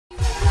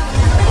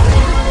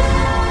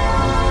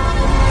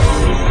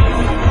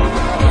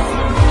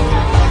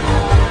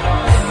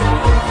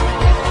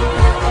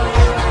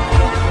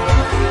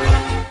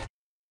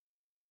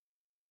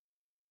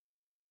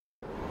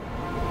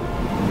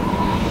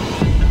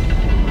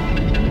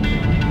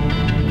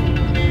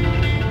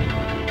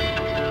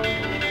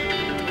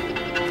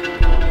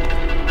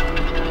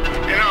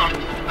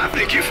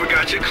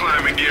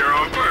climbing gear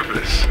on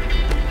purpose.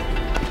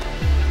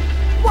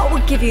 What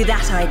would give you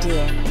that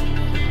idea?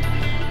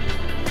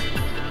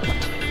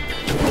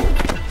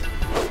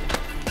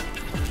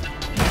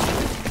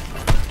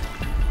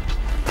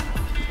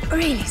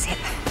 Really, Zip.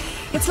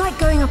 It's like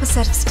going up a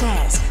set of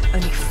stairs,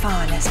 only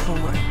far less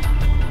boring.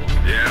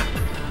 Yeah?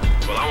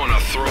 Well, I want to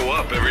throw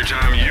up every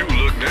time you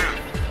look down.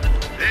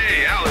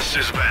 Hey, Alice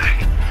is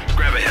back.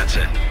 Grab a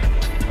headset.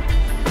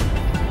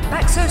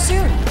 Back so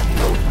soon?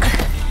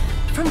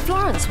 From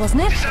Florence,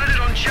 wasn't it? Decided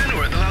on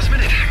Genoa at the last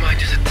minute. My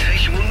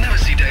dissertation will never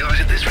see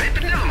daylight at this rate,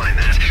 but never mind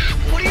that.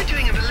 What are you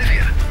doing in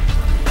Bolivia?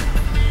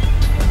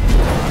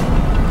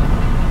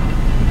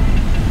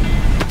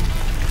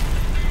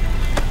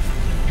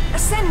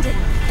 Ascending.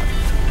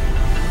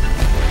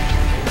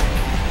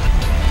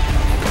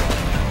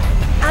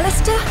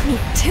 Alistair,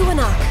 meet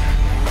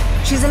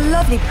Tuanaka. She's a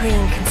lovely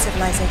pre-Incan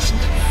civilization,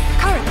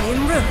 currently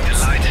in ruins.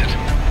 Delighted.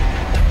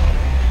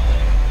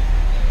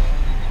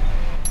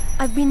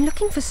 I've been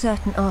looking for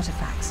certain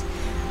artifacts.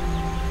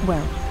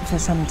 Well, for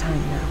some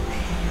time now.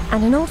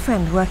 And an old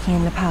friend working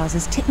in La Paz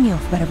has tipped me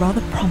off about a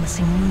rather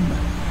promising rumor.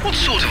 What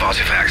sort of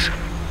artifacts?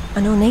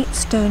 An ornate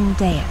stone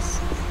dais,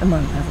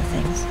 among other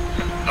things.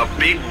 A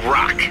big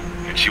rock,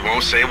 and she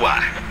won't say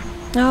why.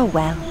 Oh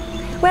well.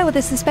 Where would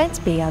the suspense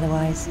be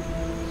otherwise?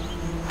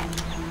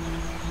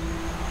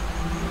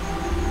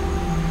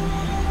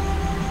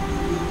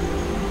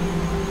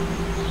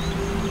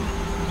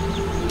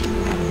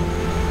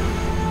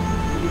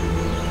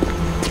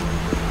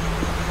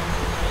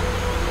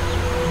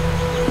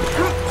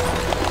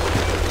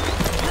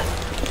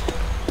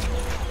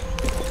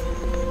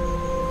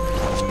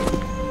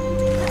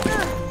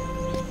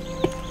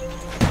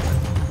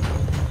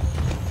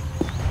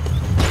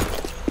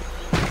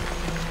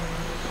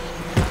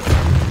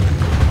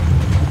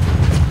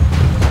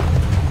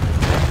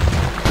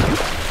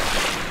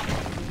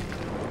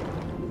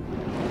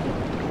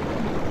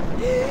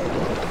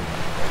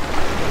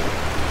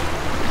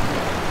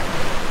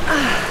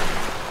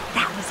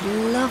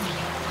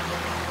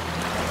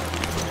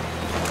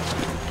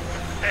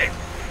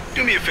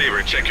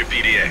 Check your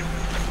PDA.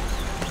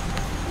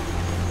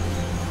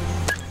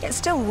 It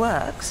still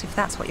works, if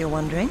that's what you're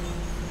wondering.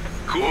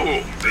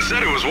 Cool. They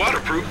said it was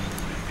waterproof.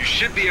 You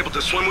should be able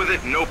to swim with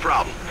it, no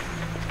problem.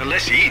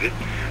 Unless you eat it,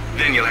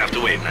 then you'll have to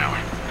wait an hour.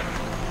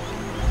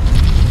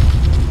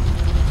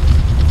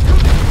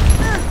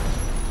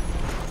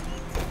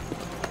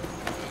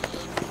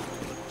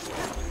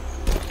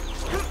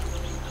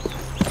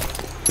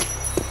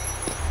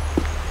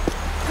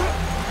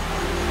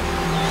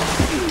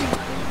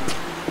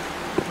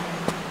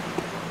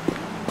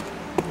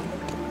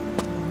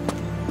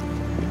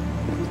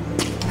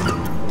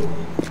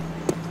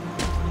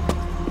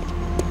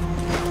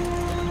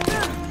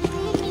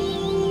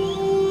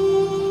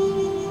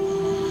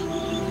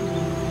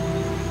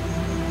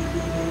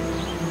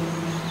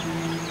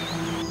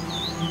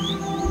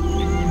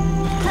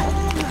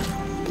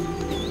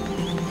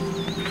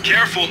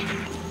 Careful.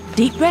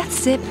 Deep breath,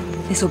 Zip.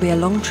 This will be a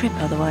long trip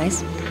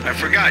otherwise. I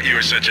forgot you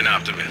were such an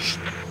optimist.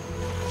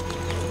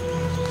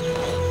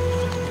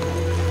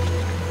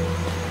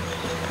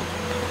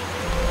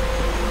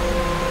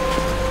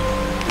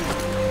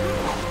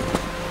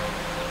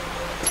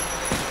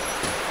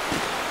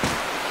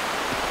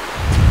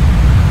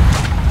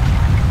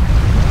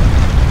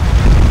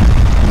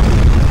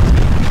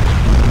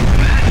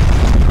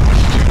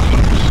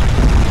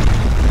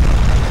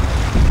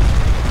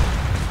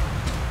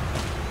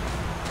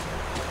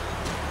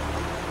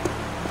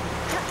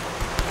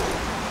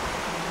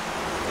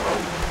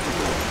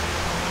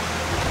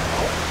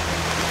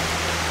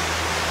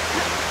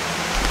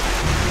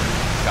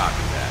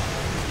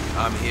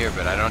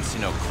 But I don't see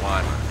no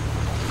climber.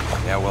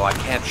 Yeah, well, I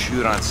can't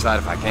shoot on sight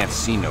if I can't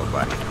see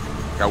nobody.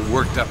 Got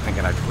worked up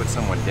thinking I'd put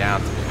someone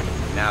down today.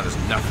 Now there's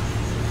nothing.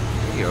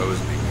 He owes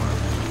me one.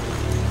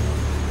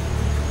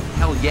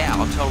 Hell yeah,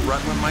 I'll tell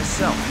Rutland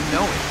myself. You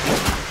know it.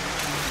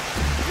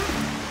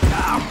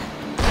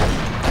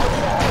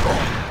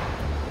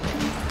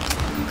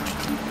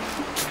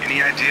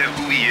 Any idea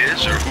who he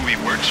is or who he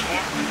works for?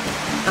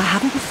 I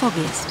haven't the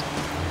foggiest.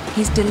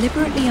 He's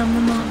deliberately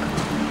unremarkable.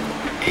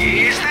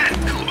 Is that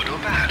good or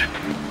bad?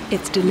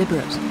 It's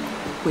deliberate,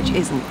 which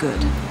isn't good.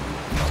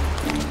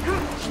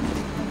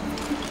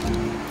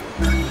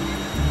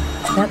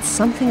 That's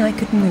something I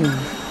could move.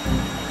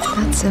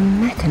 That's a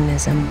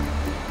mechanism.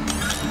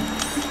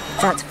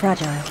 That's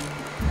fragile.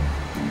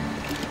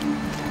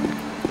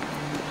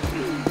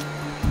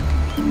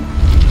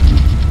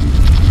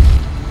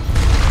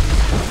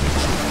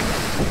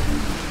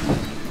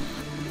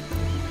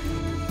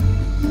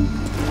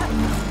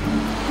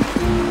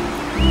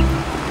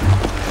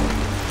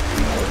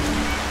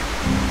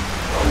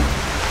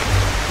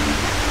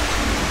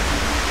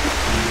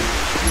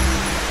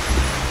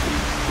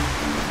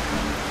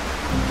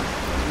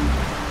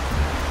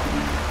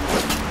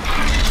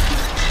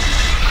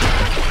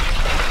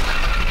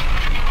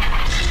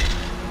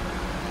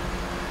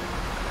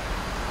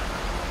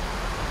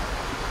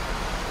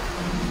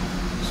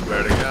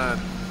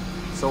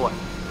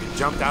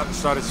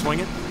 started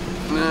swinging?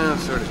 No,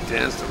 sort of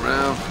danced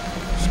around,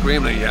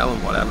 screaming and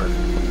yelling, whatever.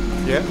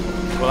 Yeah?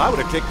 Well, I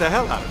would have kicked the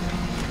hell out of him.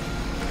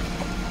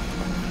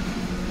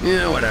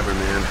 Yeah, whatever,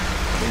 man.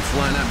 Been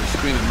flying out and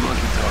screaming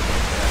monkey talk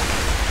like that.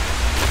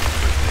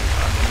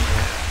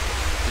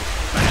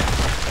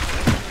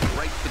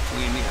 Right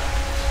between the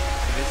eyes.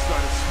 And they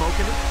started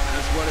smoking it?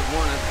 That's what it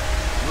wanted.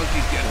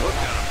 Monkeys get hooked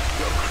on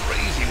them. Go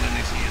crazy when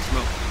they see you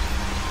smoke.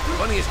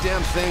 Funniest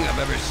damn thing I've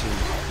ever seen.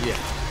 Yeah.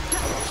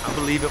 I'll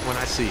believe it when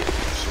I see it.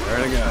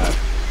 Swear to God.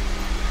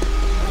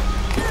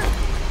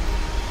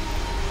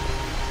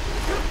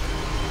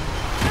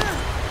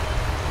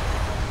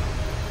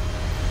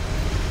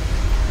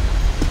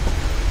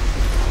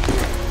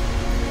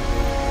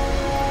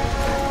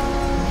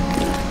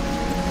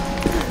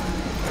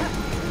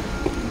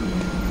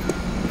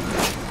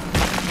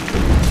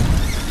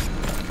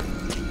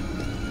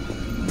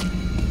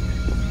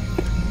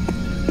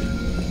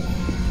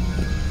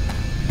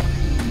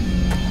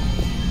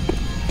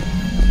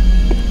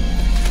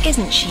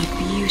 Isn't she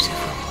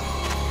beautiful?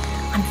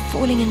 I'm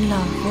falling in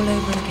love all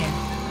over again.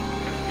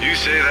 You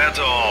say that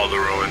to all the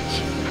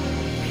ruins.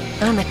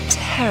 I'm a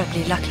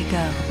terribly lucky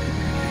girl.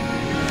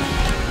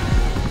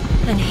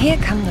 And here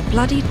come the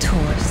bloody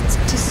tourists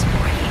to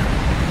spoil you.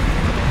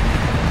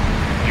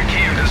 Your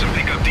cam doesn't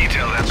pick up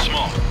detail that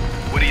small.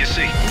 What do you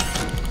see?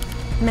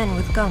 Men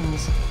with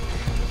guns.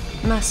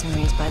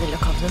 Mercenaries by the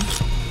look of them.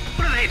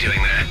 What are they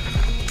doing there?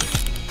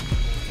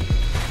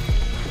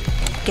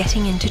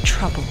 Getting into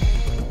trouble.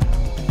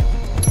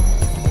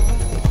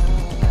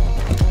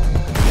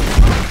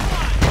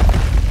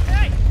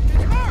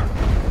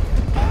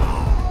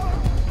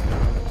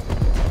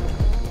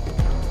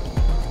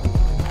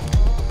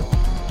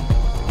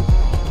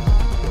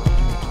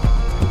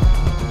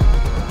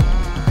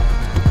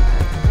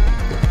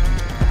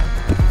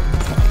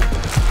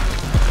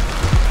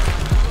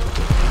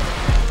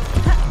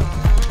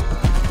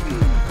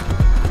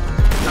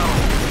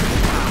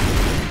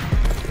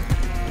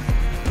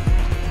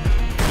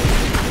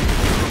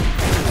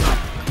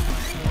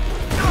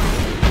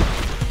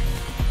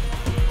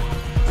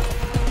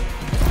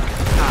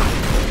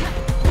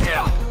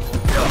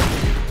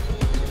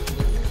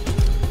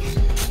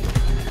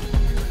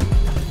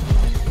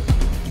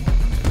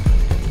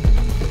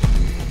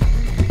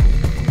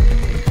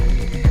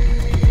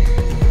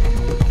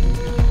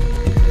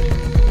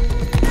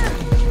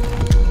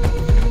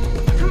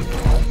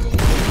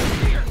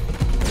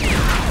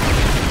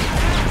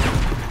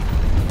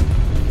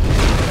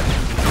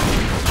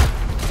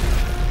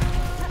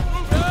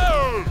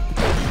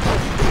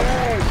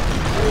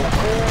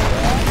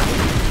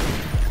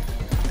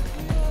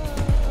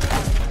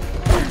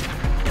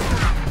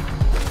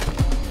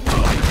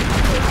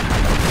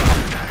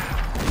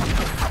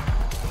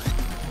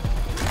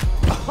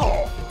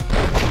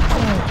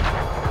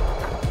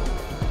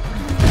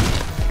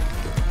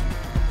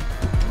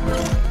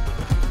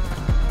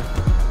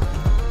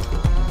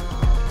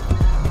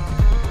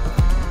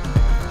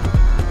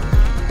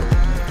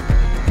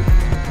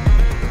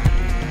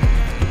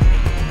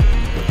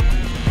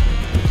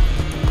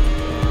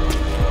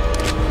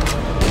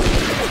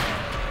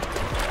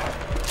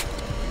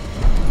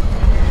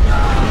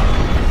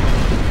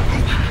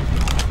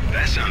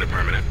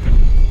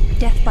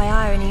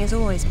 Is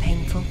always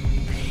painful.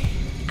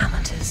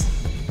 Amateurs.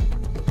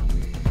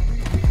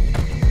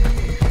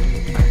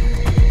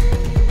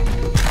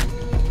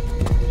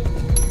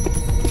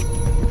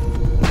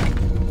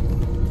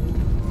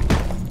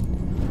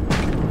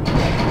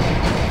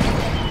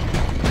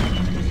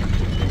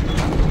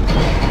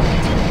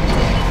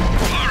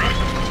 Lara!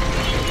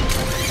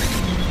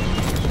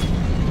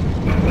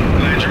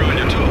 Glad you're on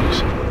your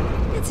toes.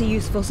 It's a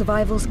useful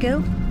survival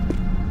skill.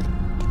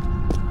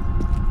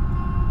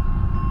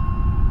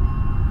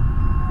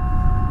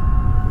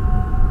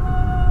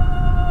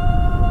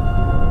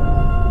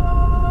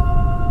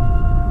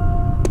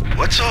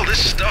 What's all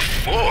this stuff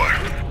for?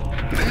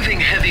 Moving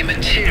heavy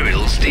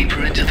materials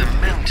deeper into the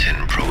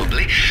mountain,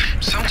 probably.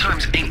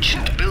 Sometimes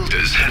ancient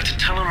builders had to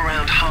tunnel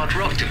around hard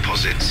rock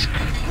deposits.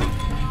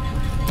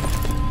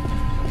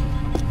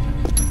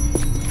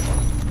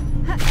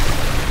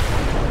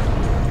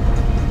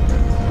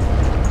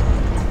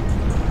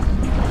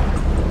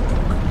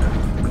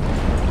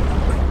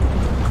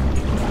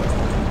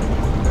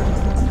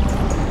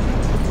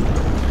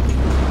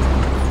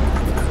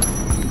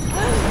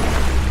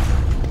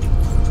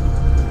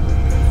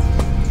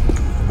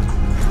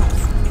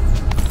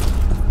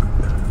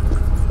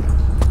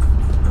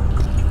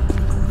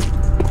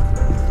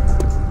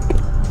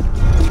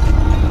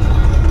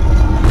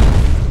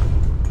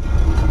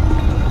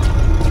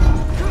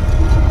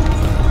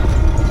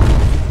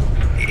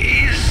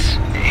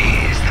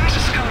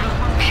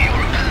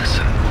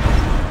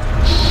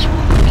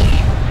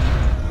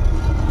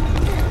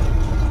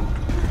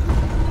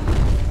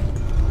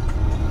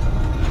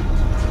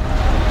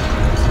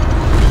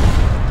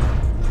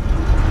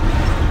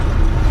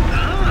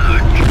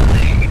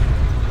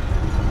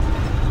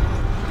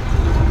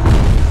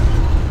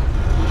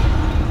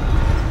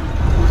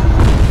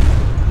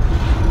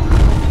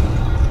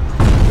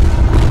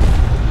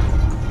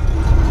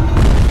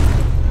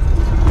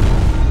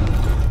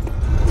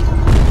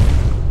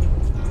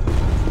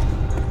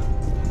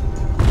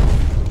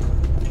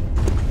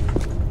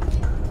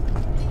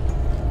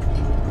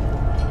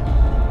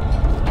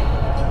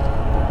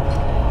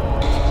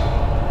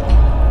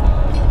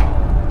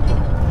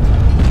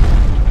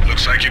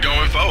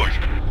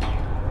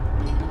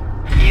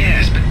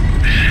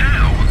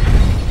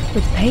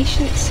 with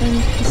patience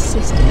and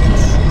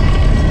persistence.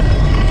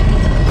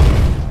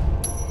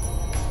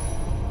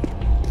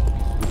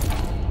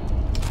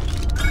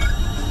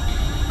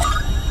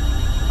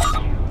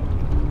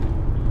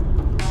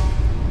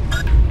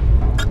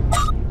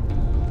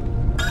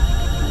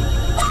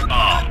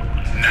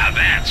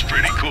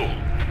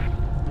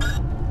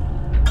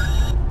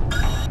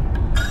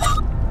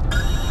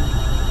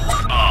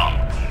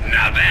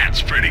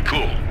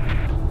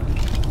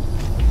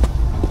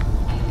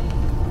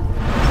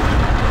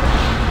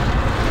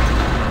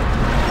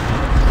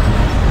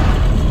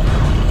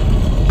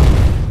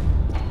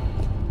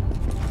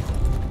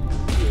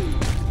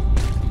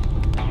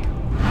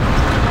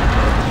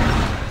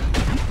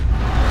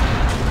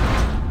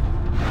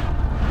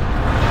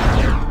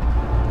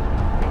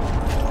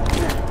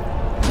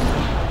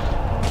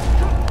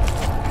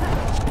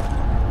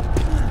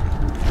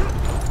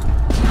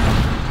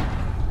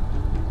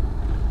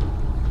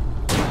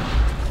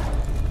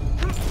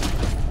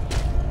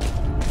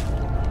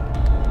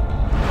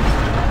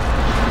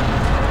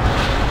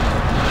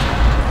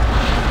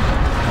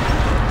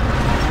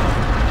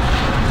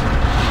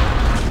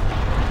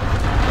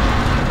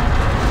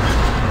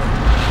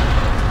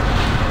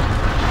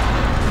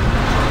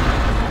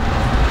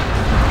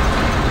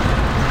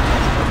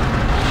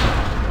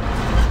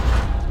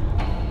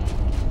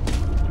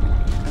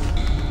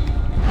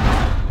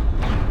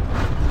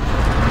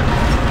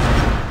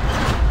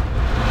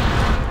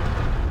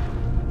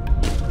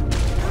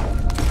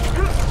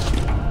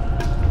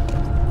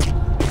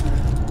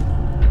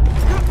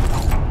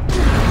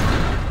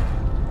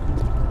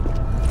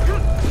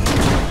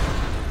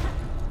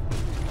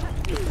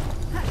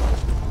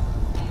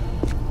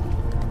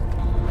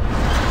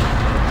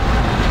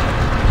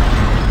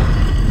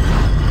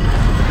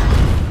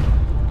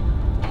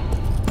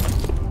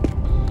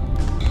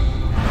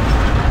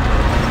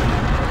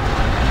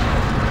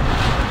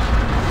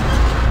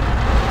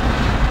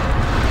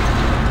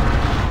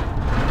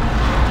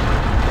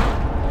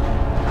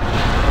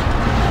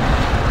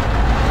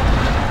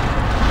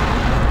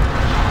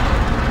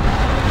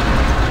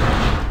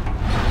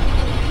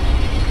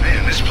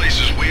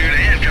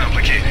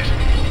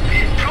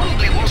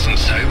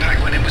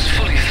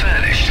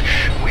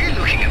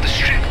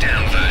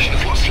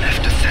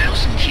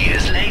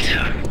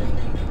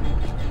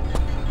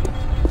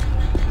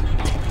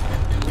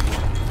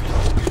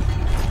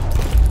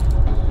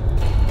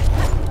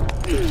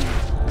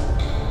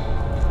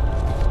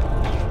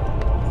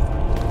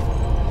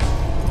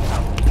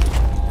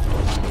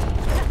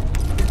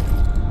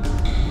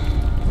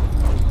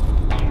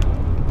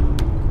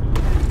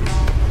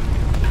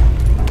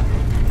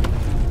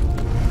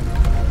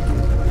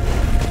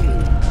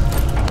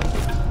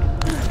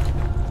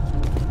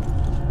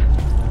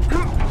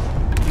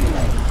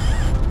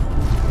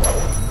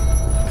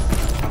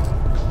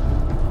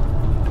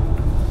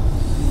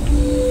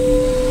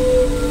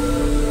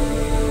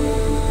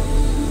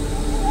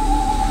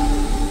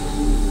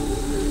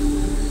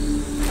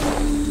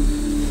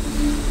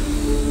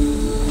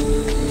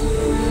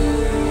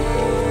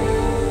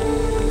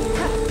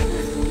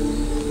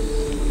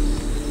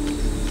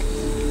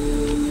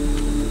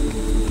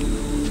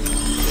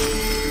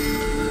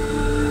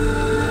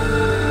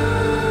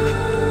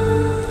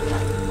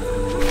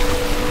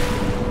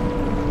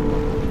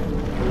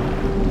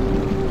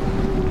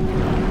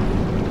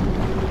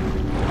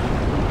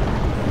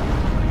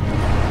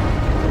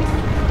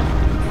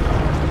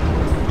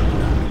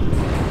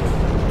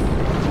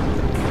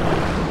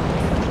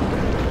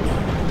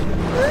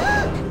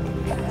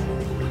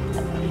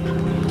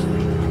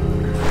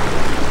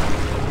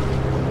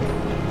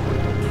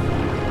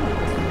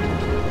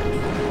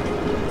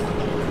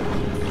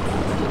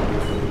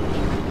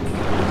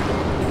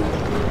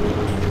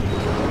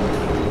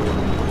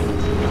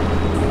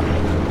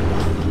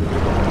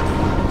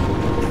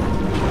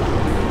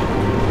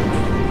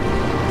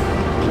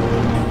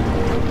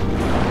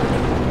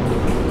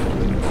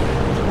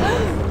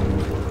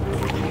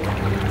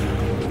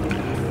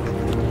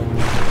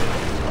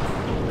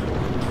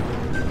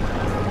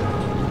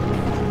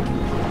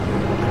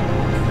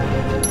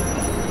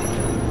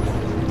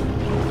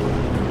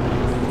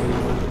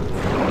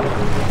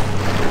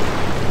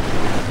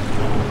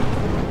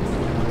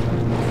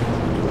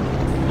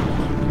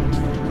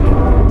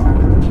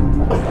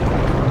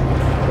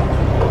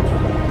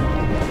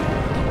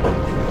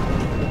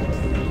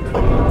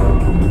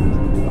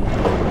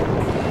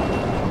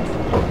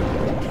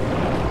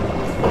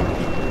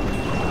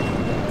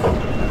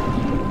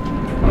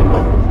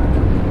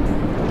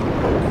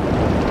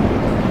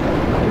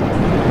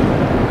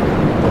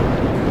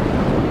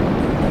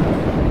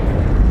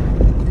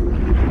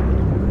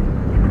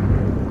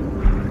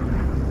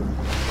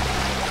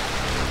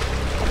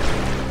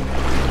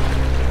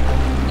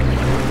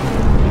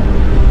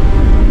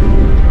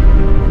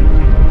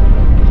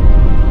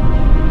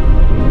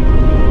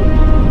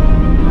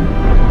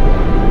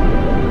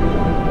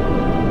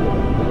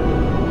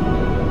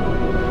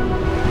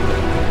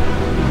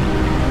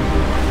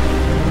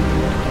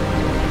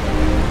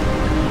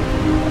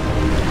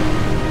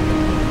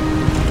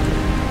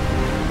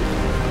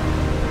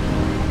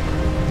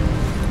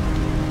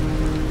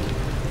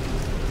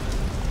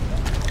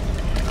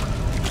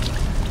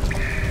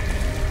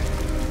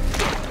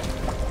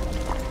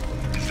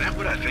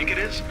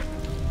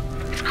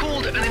 It's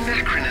called an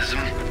anachronism.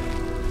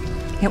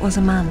 It was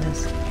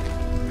Amanda's.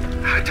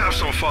 High tops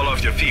don't fall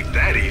off your feet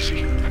that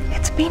easy.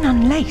 It's been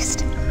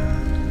unlaced.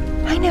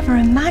 I never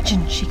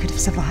imagined she could have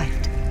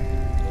survived.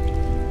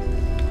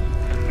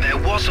 There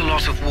was a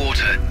lot of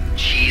water.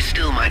 She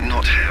still might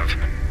not have.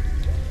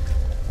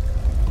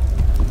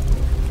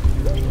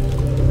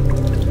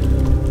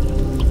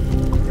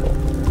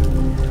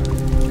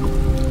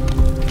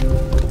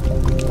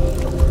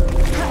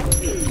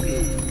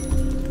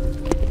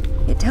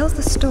 It tells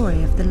the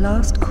story of the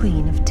last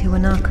queen of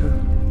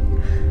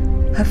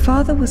Tiwanaku. Her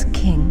father was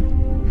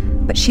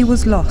king, but she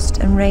was lost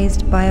and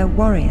raised by a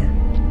warrior.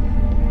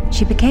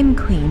 She became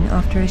queen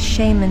after a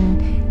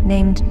shaman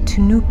named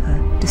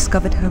Tunupa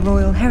discovered her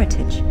royal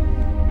heritage.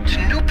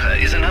 Tunupa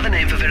is another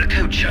name for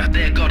Viracocha,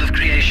 their god of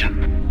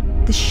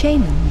creation. The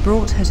shaman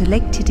brought her to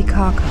Lake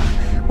Titicaca,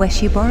 where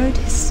she borrowed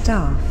his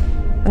staff,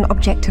 an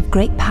object of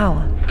great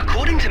power.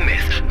 According to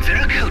myth,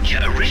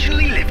 Viracocha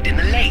originally lived in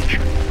the lake.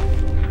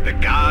 The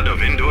god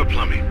of indoor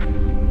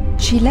plumbing.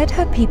 She led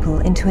her people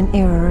into an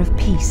era of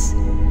peace.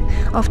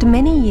 After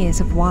many years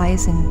of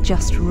wise and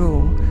just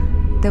rule,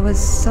 there was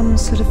some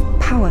sort of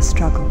power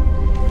struggle.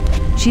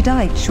 She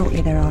died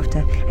shortly thereafter,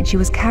 and she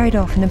was carried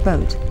off in a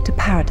boat to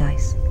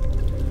paradise.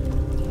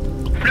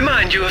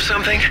 Remind you of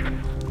something?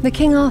 The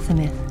King Arthur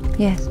myth,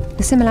 yes.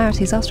 The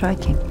similarities are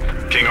striking.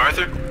 King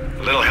Arthur?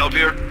 A little help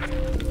here?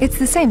 It's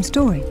the same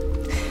story.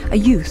 A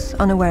youth,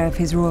 unaware of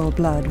his royal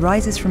blood,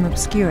 rises from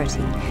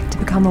obscurity to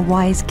become a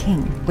wise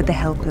king with the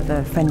help of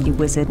a friendly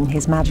wizard and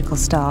his magical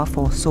staff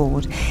or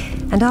sword,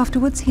 and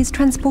afterwards he's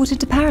transported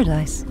to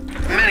paradise.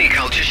 Many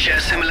cultures share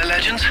similar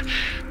legends.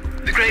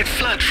 The Great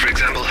Flood, for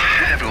example.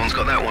 Everyone's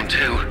got that one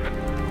too.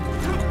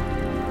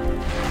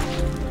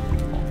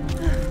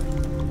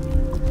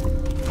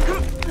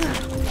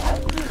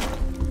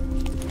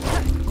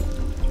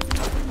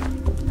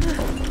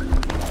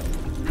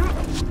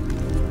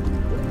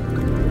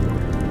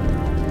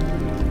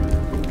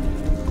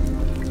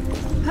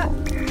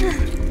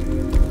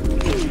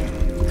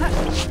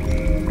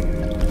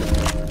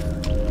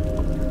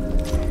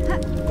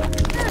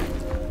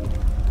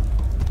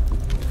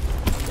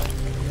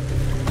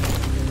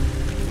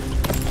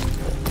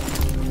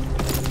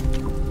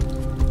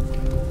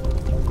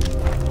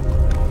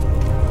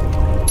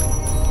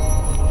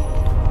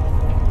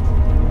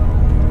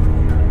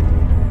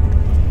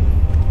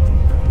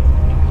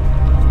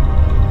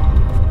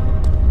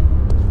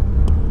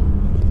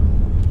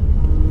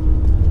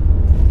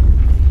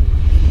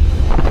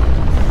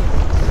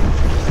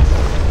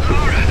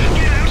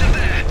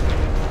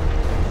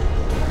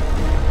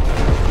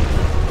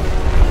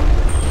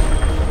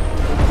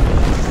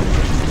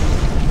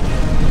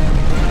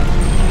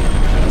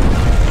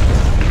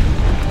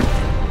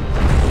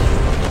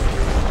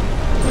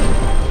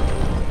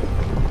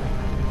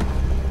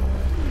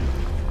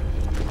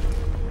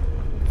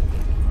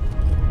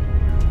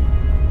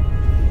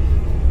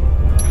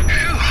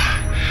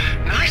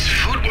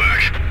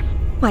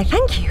 Why,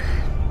 thank you.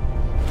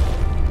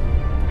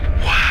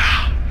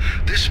 Wow,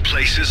 this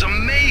place is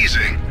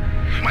amazing.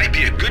 Might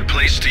be a good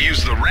place to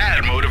use the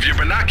rad mode of your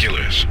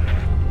binoculars.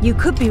 You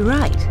could be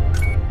right.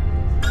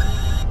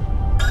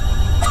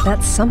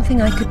 That's something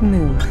I could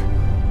move.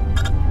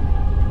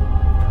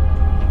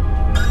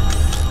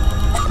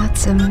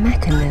 That's a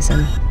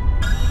mechanism.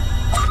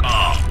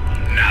 Oh,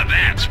 now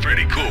that's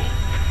pretty cool.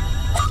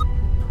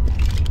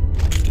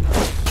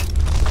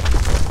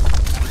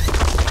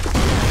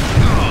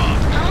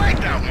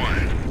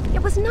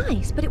 It was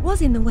nice, but it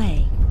was in the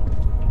way.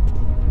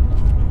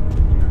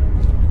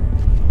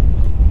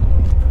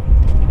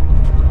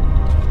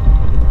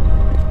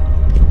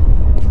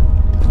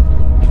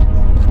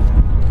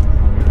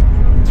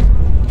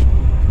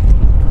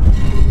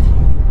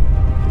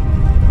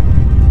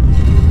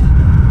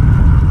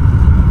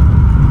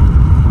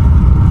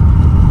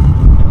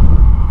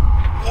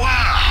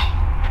 Wow!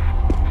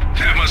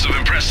 That must have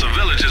impressed the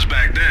villagers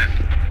back then.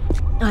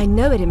 I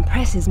know it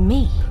impresses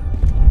me.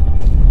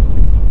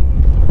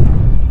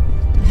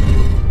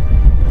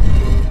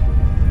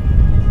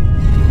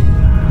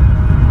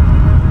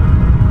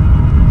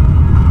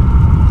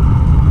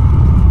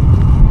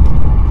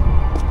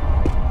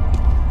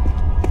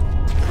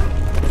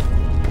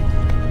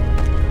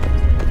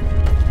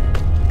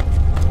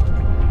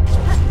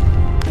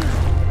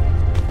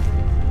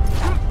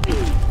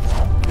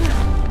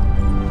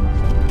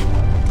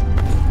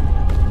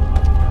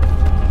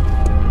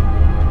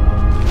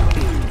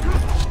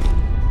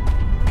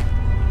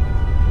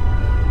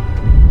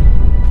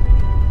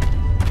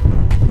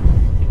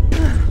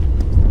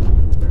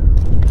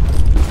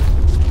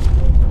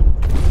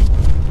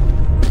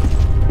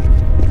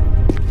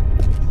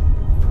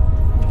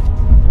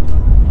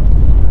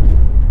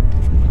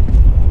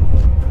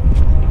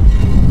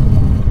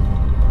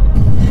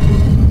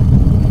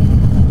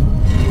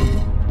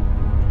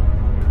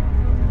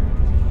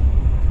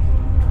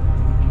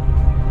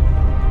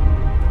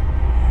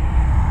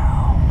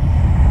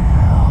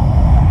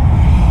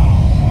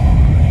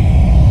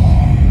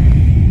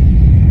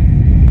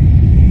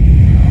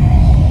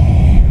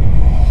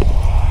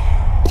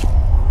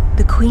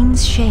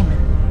 Queen's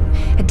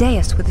shaman. A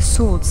dais with a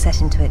sword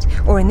set into it,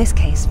 or in this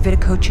case,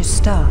 Viticocha's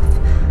staff.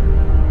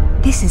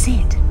 This is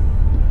it.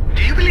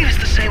 Do you believe it's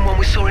the same one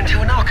we saw in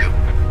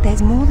Tiwanaku?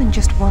 There's more than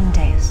just one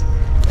dais,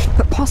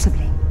 but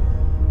possibly.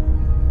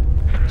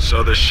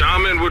 So the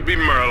shaman would be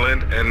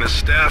Merlin, and the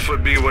staff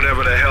would be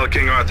whatever the hell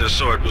King Arthur's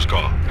sword was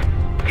called.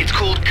 It's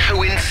called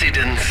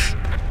coincidence.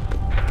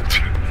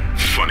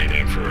 Funny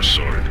name for a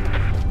sword.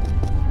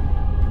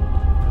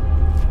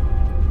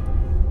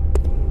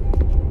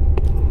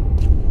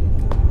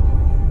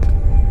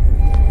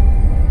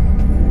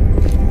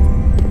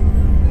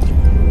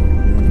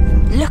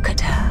 Look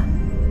at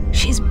her.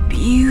 She's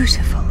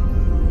beautiful.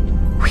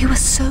 We were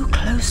so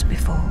close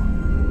before.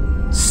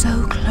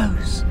 So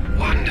close.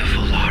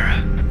 Wonderful,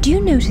 Lara. Do you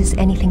notice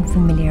anything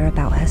familiar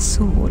about her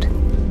sword?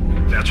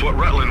 That's what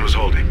Rutland was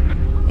holding.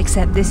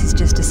 Except this is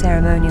just a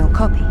ceremonial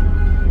copy.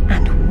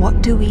 And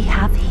what do we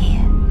have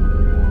here?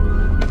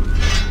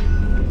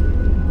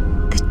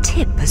 The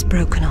tip has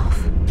broken off.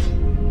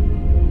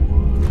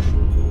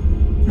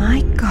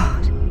 My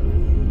God.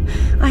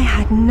 I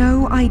had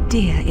no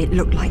idea it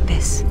looked like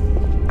this.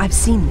 I've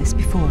seen this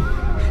before,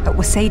 at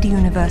Waseda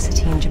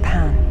University in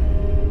Japan.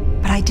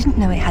 But I didn't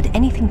know it had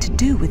anything to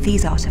do with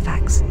these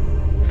artifacts.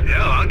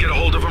 Hell, I'll get a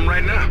hold of him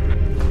right now.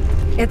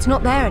 It's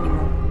not there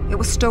anymore. It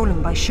was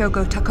stolen by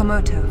Shogo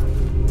Takamoto.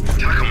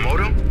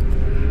 Takamoto?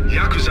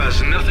 Yakuza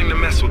is nothing to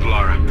mess with,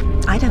 Lara.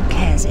 I don't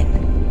care, Zip.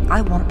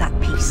 I want that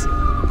piece.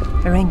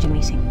 Arrange a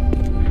meeting.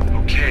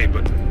 Okay,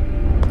 but...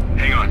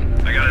 Hang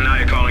on. I got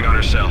Anaya calling on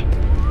her cell.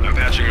 I'm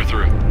patching her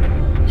through.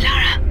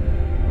 Lara!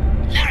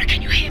 Lara,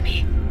 can you hear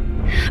me?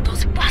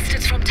 Those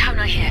bastards from town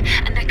are here,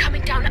 and they're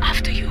coming down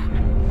after you.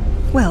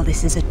 Well,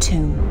 this is a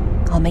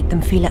tomb. I'll make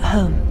them feel at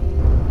home.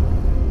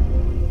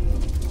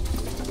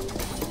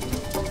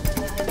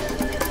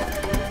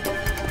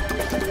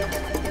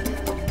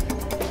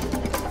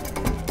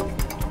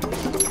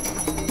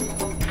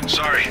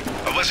 Sorry,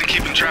 I wasn't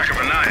keeping track of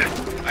Anaya.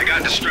 I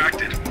got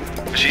distracted.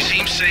 But she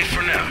seems safe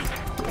for now.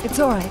 It's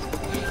alright.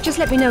 Just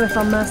let me know if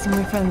our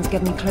mercenary friends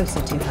get me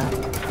closer to her.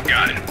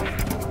 Got it.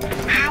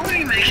 How will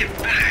you make it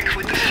back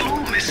with the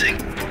floor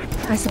missing?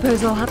 I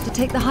suppose I'll have to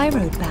take the high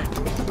road back.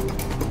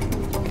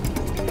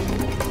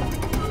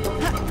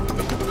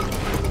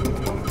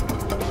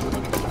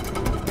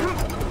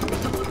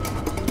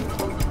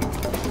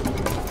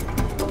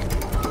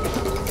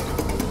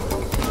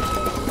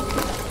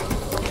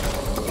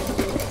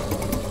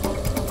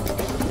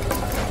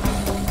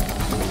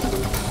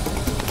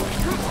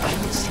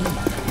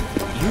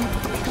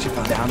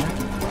 Down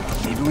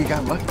there? Maybe we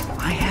got lucky.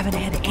 I haven't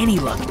had any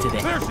luck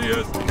today. There she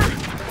is!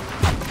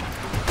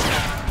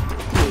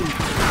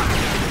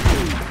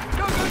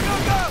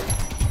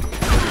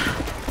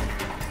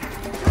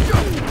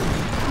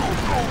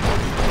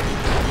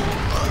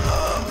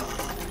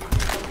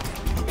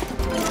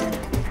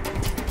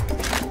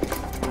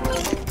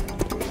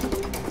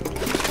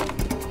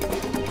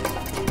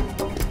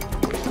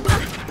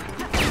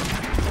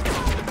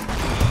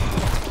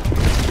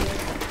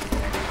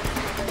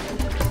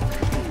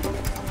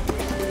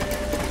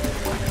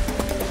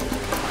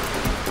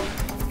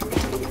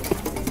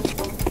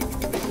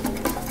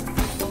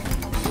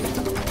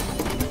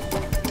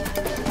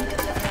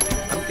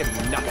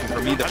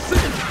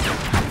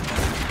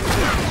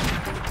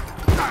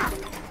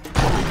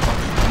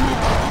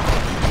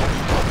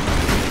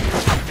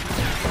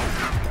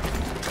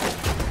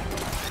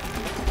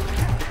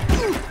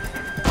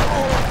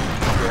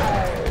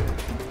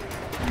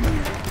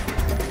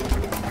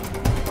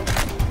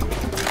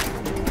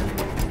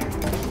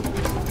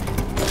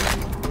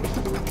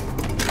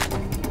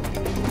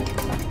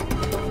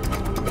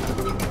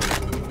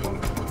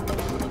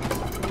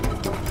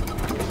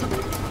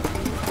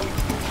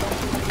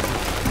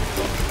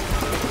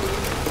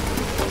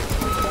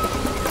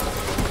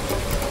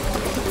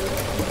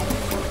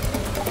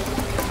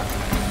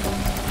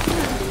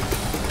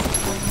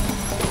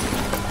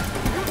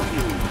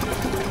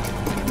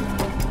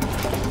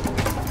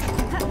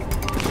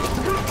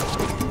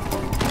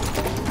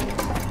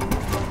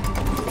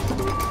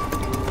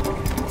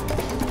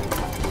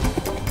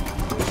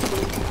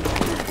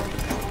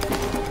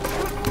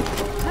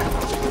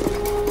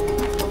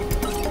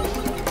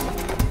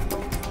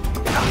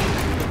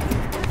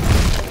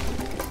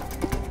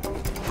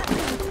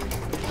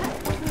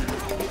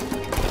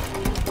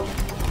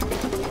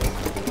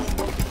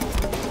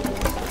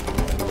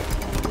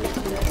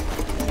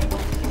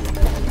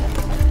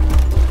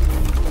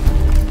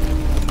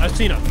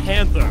 Seen a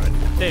panther, I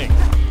think.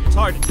 It's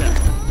hard to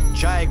tell.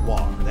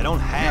 Jaguar. They don't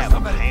have a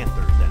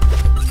panther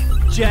down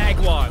there.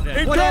 Jaguar,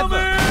 then.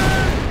 Whatever.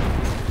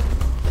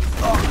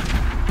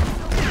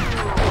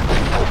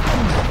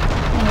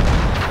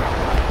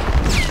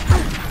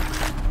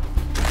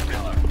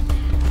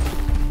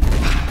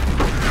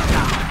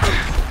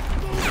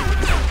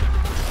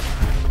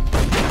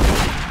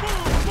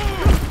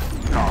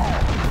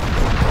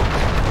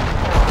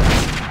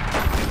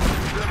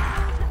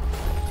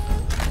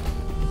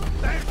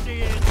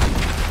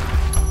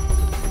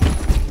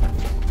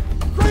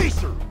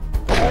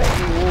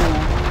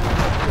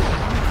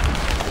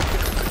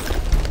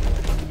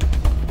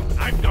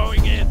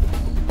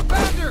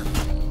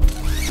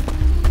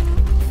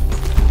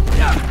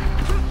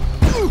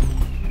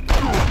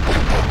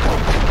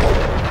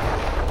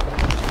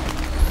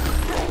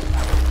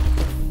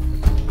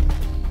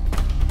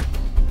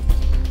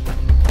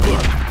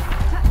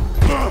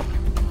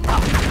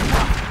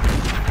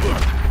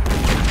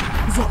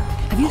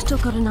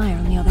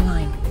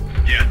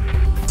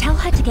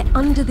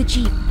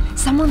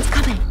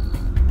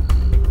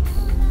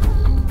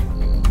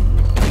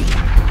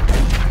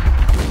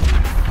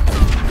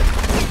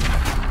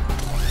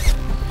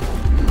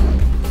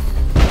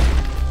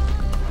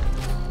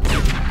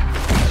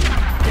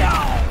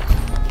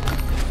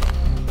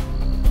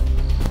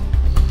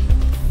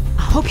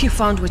 hope you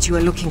found what you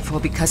were looking for,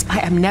 because I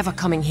am never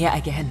coming here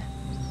again.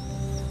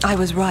 I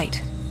was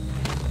right.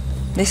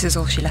 This is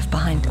all she left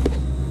behind.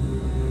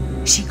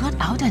 She got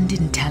out and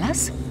didn't tell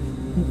us?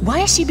 Why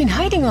has she been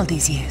hiding all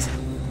these years?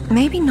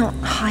 Maybe not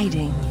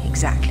hiding,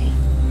 exactly.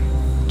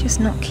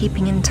 Just not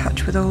keeping in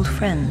touch with old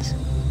friends.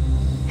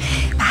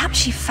 Perhaps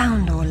she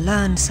found or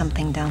learned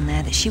something down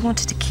there that she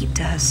wanted to keep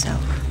to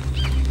herself.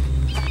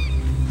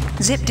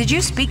 Zip, did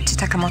you speak to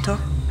Takamoto?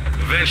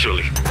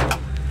 Eventually.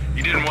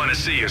 He didn't want to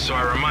see you, so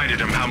I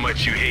reminded him how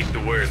much you hate the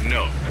word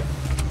no.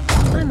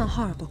 I'm a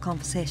horrible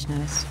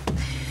conversationalist.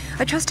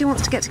 I trust he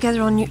wants to get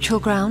together on neutral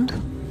ground.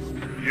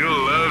 You'll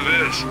love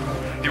this.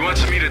 He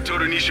wants to meet at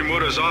Toru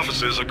Nishimura's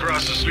offices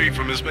across the street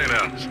from his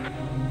penthouse.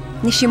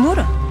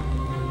 Nishimura?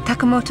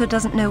 Takamoto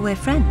doesn't know we're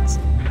friends.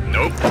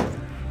 Nope.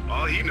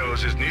 All he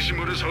knows is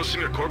Nishimura's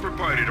hosting a corporate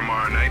party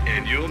tomorrow night,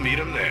 and you'll meet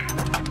him there.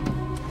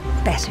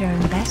 Better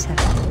and better.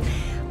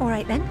 All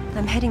right then,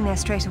 I'm heading there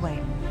straight away.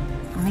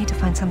 I'll need to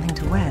find something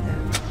to wear, though.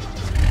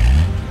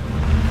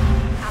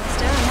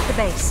 Alistair, I'm at the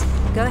base.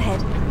 Go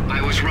ahead.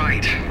 I was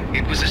right.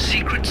 It was a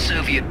secret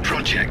Soviet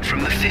project from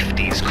the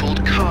 50s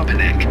called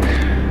Carbonek.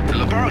 The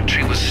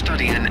laboratory was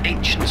studying an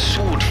ancient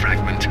sword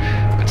fragment,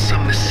 but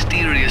some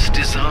mysterious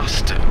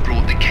disaster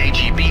brought the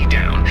KGB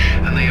down,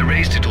 and they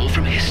erased it all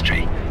from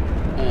history.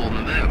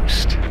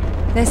 Almost.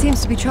 There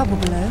seems to be trouble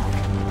below.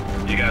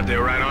 You got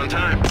there right on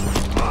time.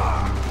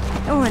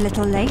 Or a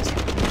little late.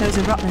 Those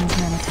are Rutland's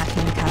men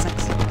attacking the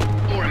Kazakhs.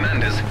 Or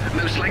Amanda's.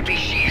 Most likely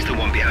she's the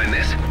one behind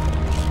this.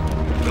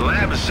 The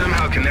lab is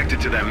somehow connected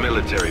to that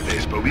military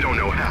base, but we don't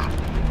know how.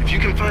 If you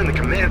can find the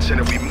command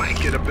center, we might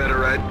get a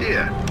better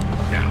idea.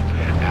 Now,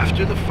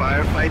 after the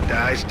firefight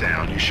dies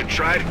down, you should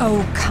try to...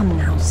 Oh, come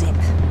now, Zip.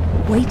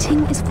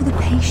 Waiting is for the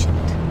patient.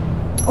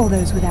 Or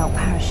those without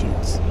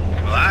parachutes.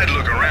 Well, I'd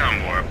look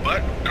around more,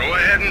 but go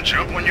ahead and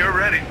jump when you're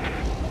ready.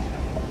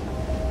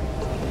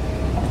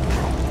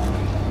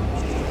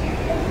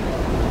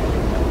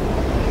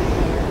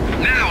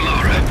 Now,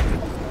 Lara!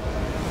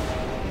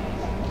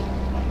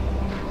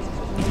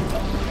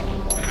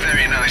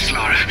 Very nice,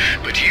 Lara,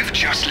 but you've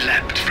just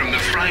leapt from the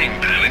frying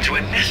pan into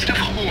a nest of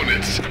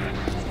hornets.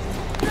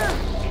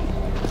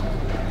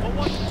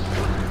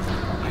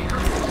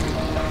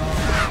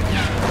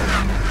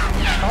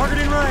 Target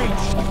in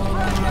range!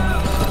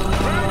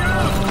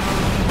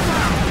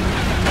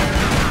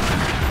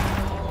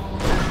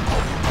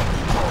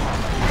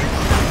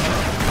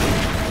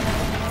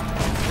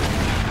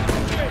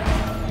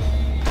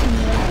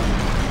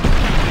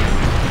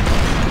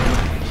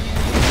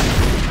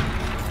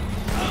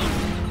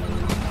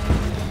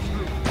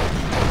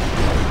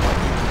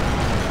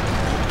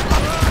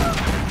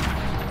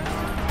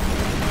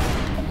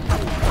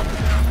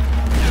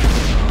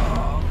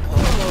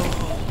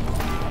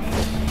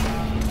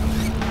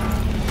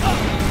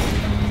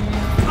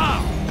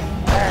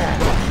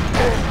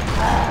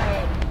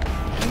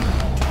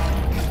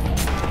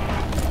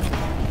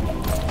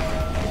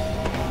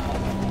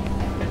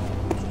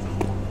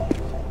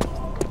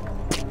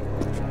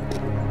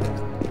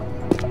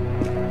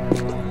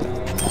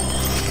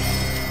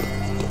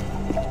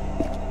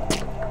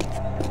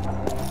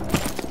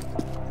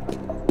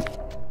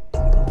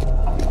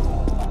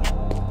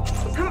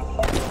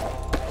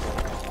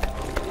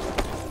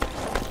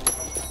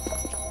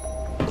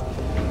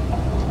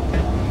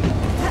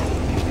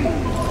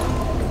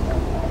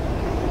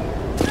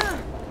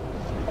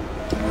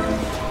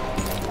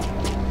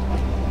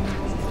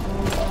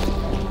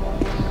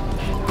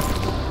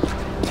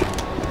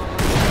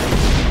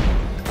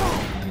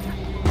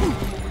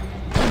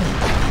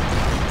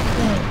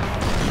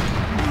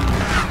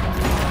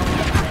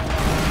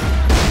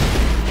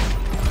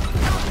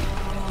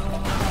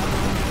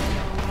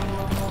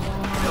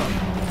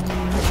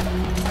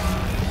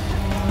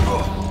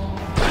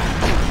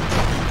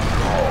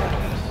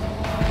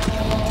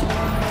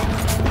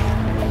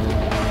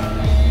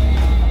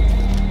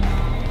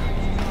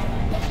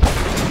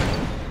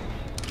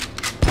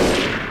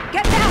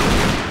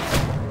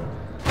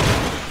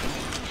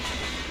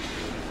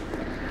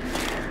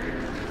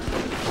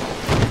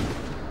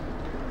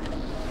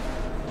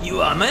 You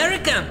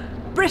American?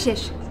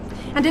 British.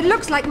 And it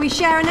looks like we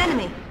share an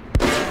enemy.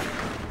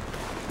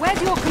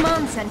 Where's your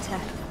command center?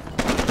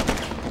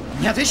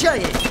 Не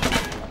отвечай ей!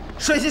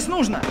 Что здесь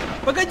нужно?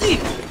 Погоди!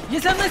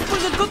 Если она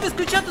использует код без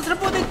ключа, то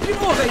сработает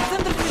тревога, и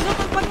центр пришлет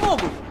нам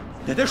подмогу!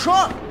 Да ты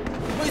шо?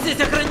 Мы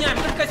здесь охраняем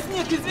только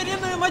снег и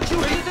звериную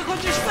мочу, или ты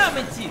хочешь сам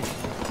идти?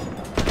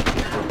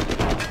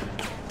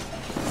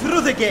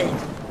 Through the gate!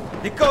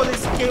 The code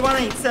is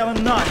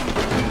K1879.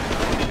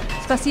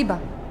 Спасибо.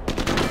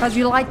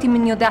 Разжилайте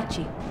мне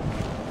удачи.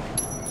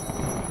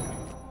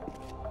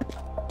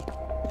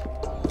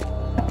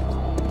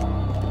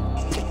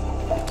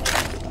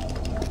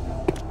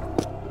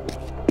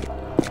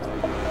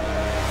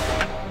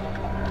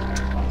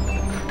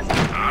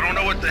 I don't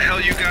know what the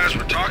hell you guys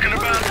were talking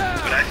about,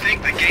 but I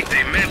think the gate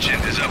they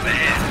mentioned is up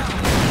ahead.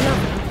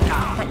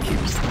 Thank you.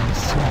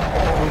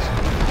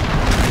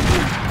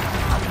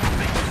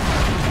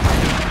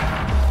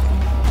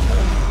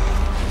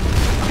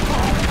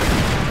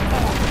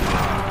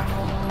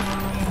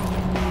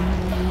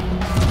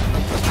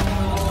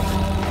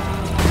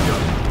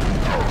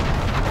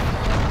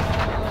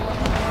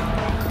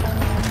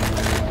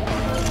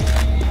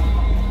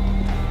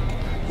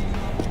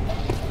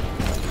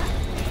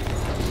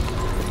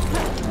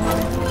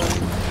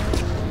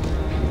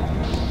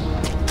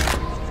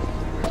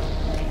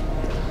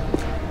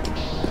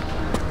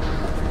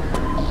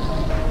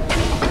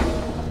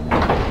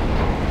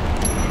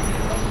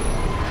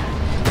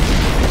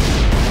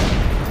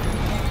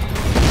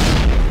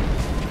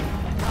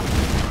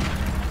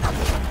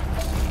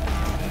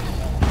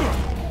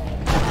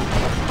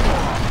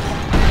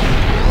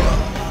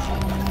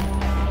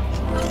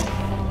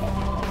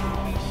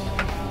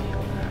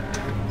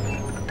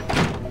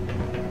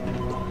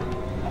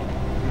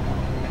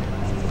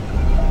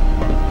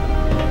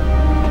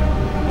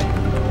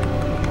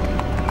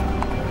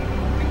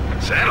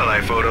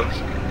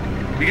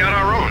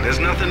 around. There's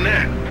nothing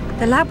there.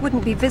 The lab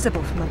wouldn't be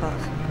visible from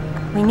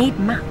above. We need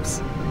maps.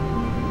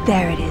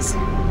 There it is.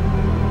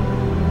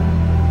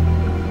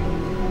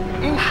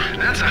 Ooh,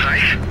 that's a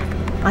hike.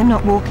 I'm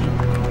not walking.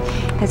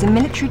 There's a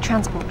military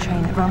transport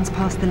train that runs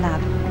past the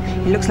lab.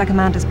 It looks like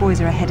Amanda's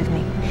boys are ahead of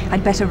me.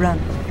 I'd better run.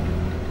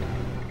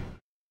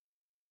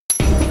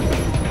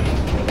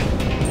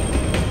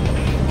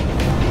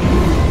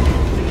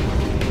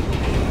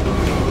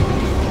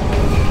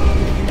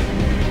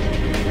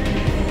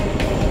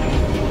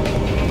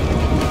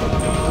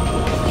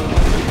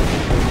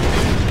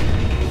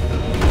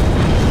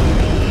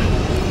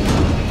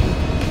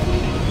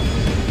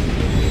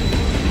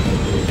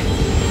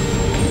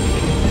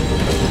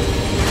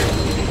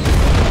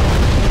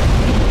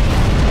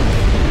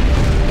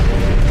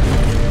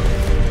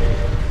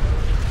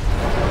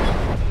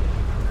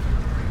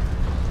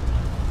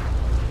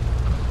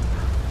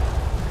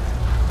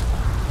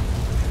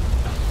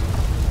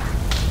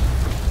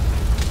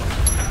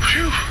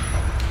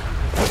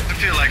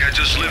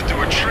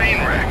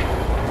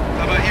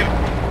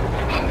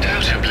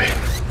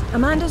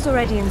 Amanda's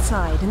already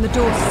inside, and the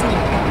door's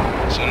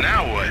sealed. So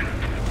now what?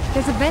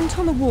 There's a vent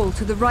on the wall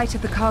to the right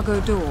of the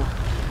cargo door.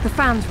 The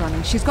fan's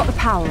running. She's got the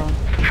power on.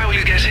 How will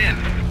you get in?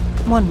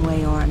 One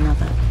way or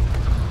another.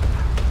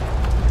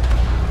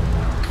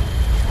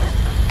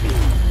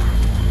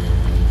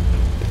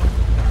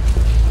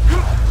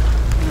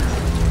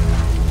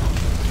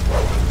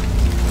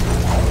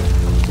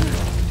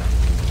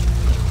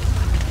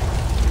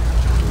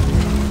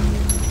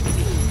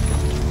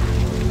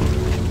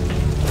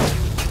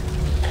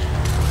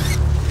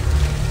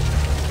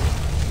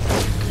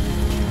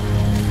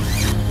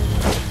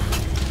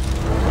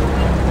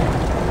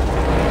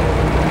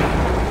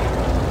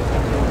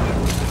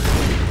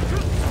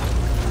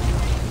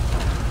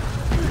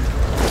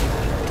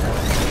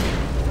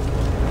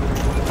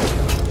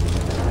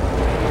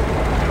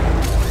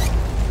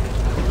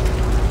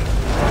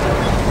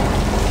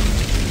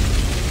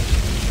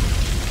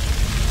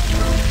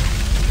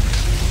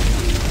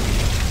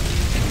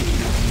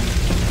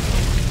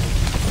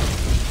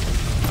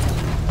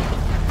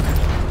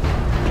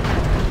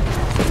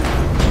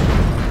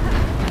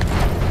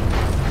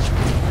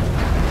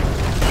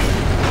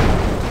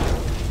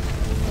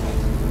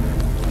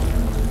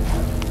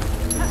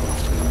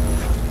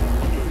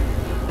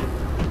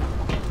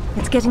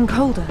 Getting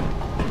colder.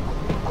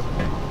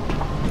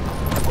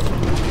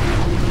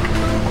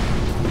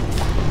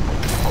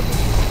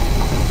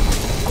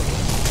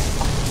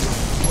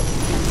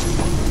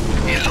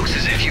 It looks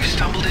as if you've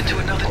stumbled into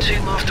another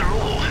tomb after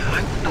all.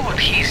 I wonder what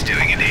he's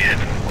doing in here.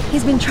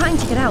 He's been trying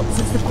to get out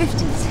since the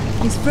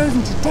 50s. He's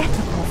frozen to death,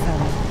 the poor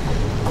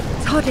fellow.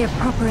 It's hardly a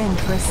proper end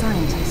for a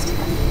scientist.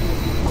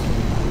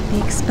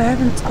 The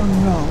experiment's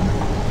gone wrong.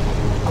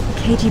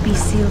 The KGB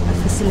sealed the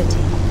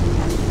facility.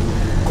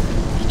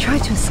 He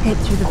tried to escape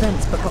through the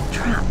vents, but got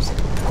trapped.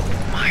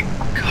 My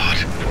God.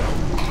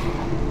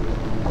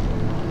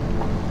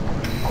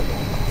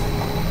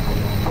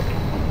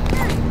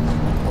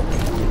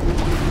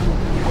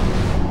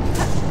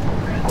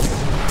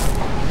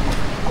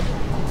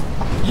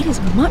 It is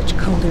much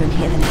colder in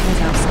here than it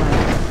was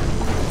outside.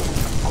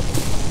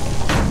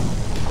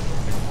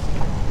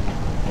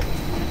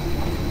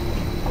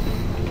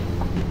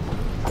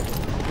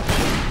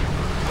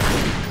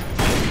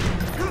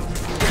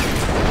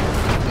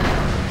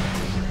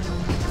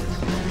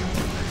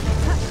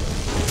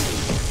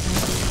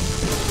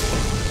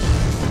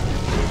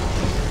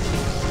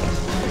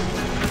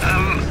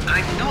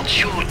 I'm not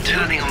sure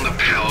turning on the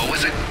power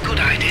was a good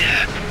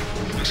idea.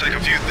 Looks like a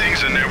few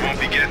things in there won't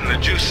be getting the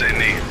juice they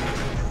need.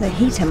 The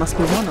heater must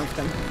be one of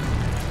them.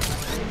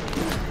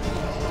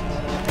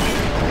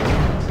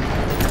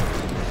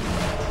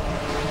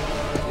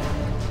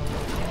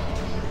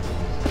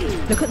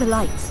 Look at the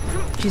lights.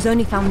 She's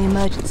only found the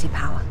emergency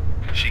power.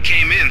 She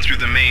came in through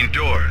the main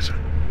doors.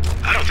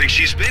 I don't think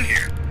she's been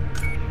here.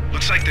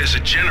 Looks like there's a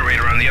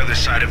generator on the other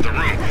side of the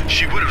room.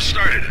 She would have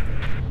started it.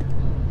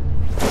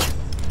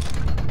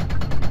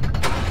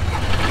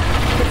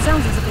 It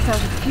sounds as if it's out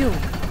of fuel.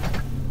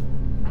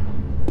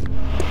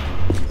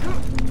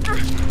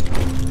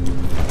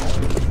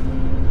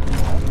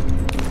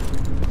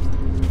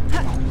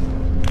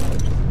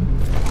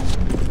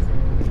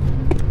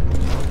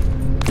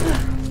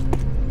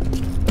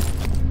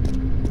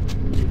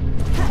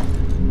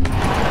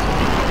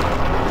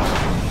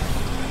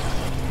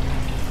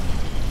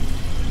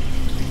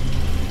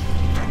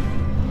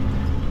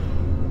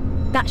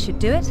 That should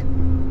do it.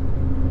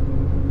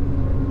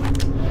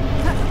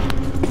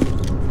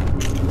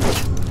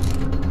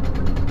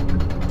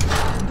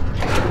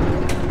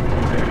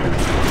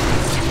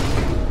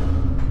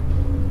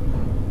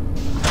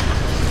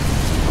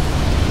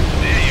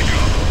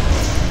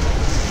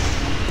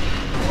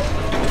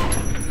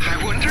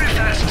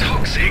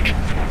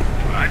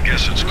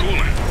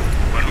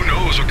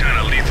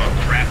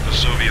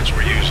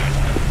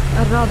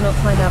 I'd rather not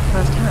find out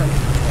firsthand.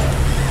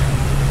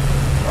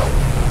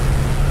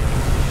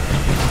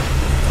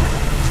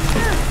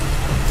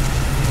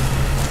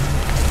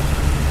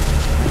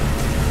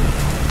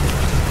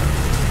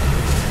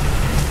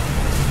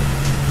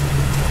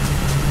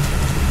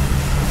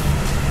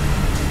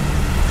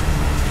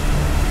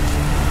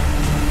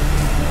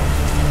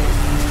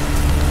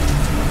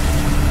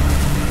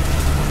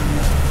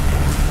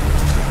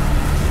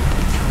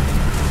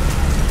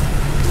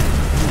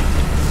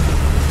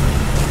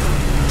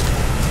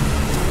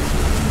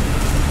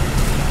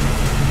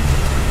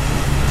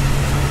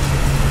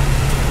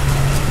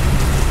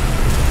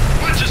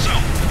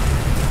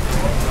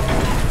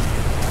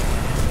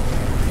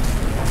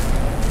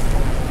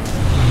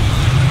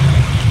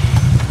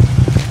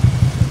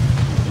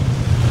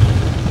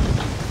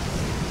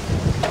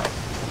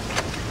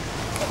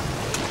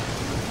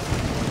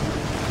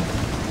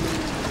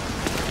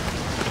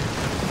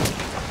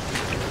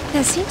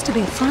 There seems to be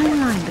a fine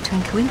line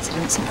between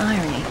coincidence and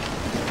irony.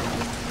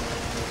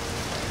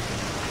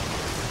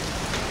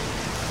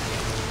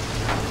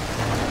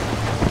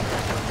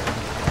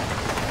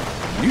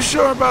 You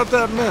sure about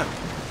that map?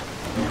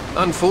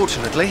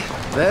 Unfortunately,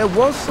 there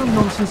was some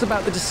nonsense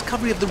about the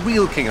discovery of the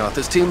real King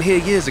Arthur's tomb here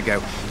years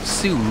ago,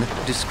 soon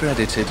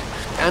discredited.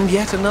 And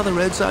yet another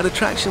roadside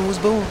attraction was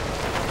born.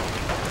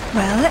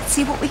 Well, let's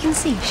see what we can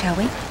see, shall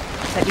we?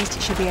 At least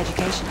it should be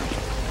educational.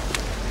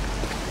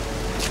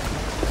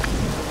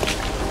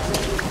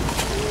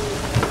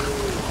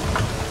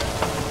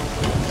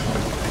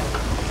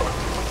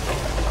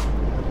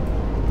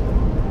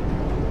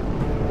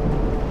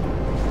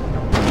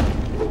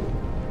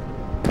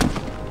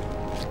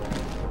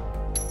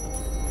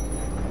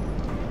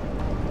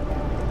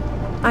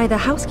 Either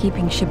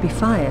housekeeping should be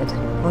fired,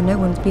 or no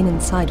one's been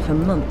inside for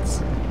months.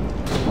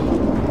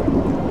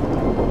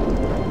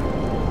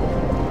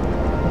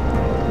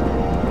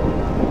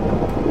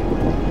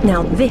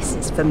 Now this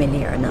is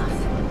familiar enough.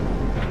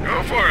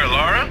 Go for it,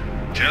 Lara.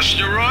 Test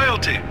your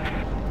royalty.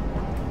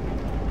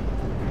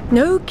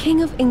 No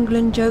King of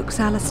England jokes,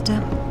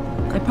 Alistair.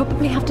 I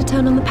probably have to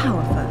turn on the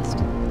power first.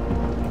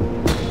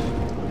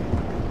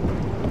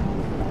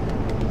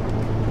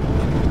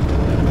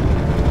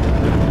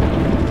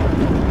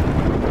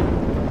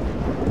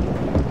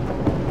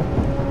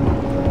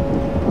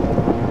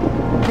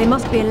 They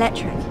must be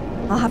electric.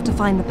 I'll have to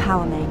find the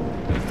power main.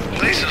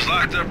 Place is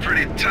locked up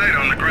pretty tight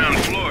on the ground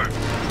floor.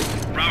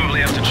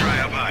 Probably have to try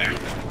up higher.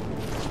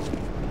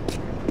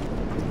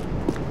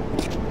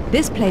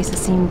 This place has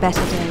seen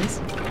better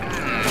days.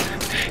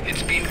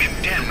 It's been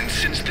condemned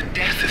since the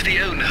death of the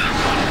owner,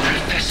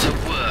 Professor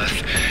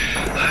Worth.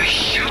 I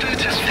shudder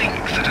to think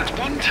that at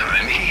one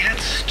time he had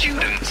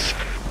students.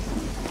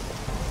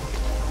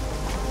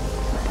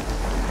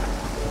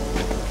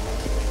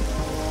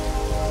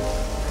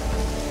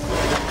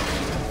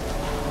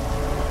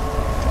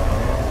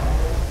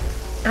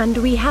 And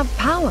we have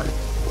power.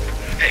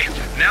 Hey,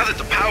 now that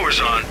the power's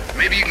on,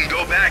 maybe you can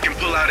go back and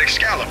pull out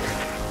Excalibur.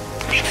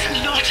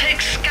 It's not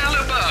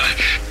Excalibur!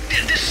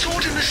 The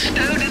sword and the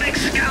stone and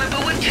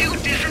Excalibur were two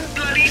different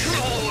bloody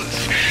swords!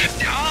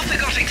 Arthur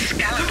got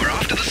Excalibur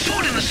after the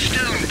sword and the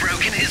stone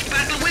broke in his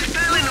battle with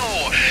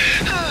Valinor!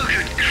 Oh,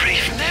 good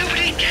grief,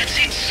 nobody gets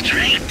it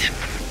straight!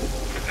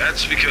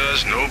 That's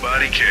because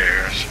nobody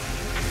cares.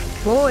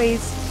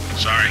 Boys.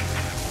 Sorry.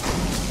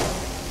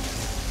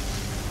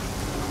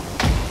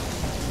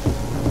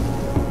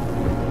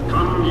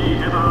 Come ye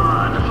hither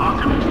and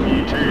hearken to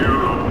ye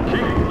tale of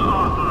King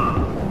Arthur.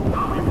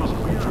 How he was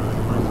wearied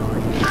by the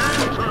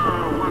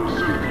enter,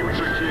 once and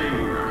future king.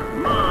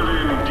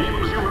 Merlin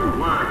deems you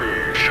worthy.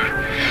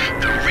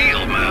 The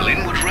real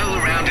Merlin would roll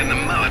around in the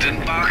mud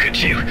and bark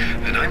at you,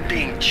 and I'm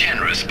being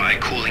generous by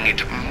calling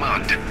it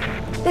mud.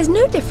 There's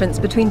no difference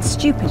between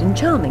stupid and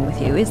charming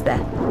with you, is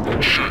there?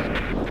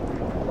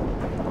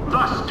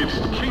 Thus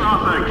didst King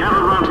Arthur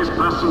gather round his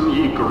person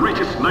ye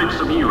greatest knights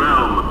of ye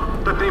realm,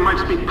 that they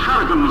might be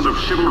paragons of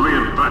chivalry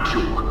and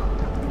virtue.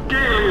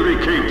 Gaily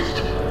they camest,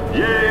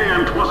 yea,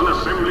 and 'twas an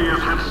assembly as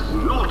hadst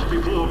naught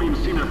before been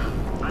seen of.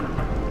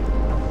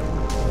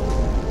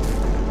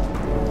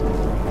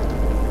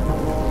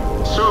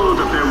 So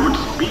that there would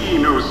be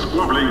no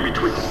squabbling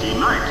betwixt ye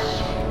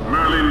knights,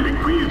 Merlin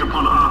bequeathed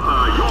upon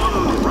Arthur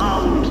yon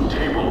round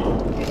table,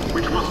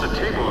 which was a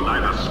table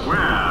neither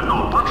square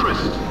nor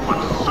buttressed, but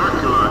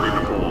circular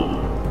in form.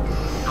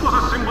 'Twas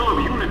a symbol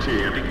of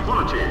unity and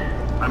equality,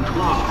 and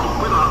 'twas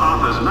from whither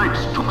Arthur's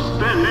knights took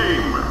their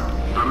name,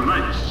 the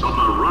Knights of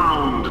the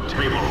Round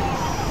Table.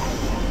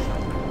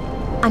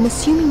 I'm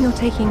assuming you're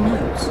taking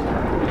notes.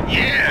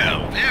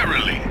 Yeah,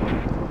 verily.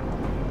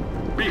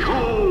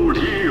 Behold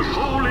ye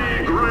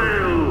Holy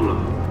Grail!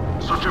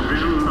 Such a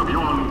vision of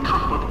yon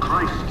cup of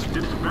Christ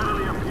did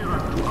verily appear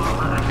to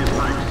Arthur and his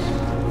knights,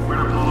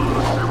 whereupon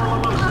several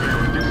amongst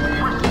them did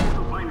quest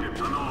to find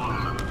it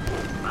anon.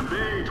 And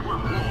they to a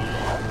Paul,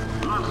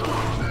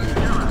 Lancelot,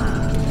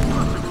 Galahad,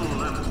 Percival,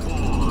 and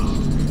Bors,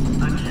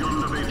 and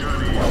yonder they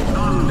journeyed,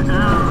 none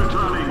e'er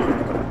returning,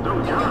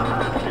 though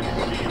Galahad did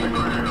see the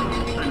Grail,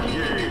 and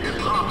yea, his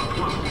heart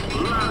was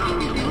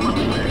gladdened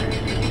muchly.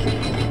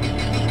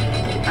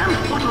 And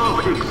what of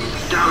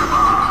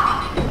Excalibur,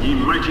 ye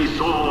mighty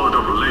sword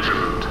of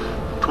legend?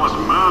 'Twas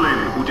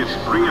Merlin who didst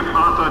bringeth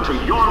Arthur to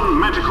yon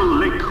magical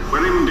lake,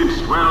 wherein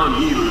didst dwell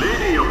ye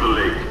Lady of the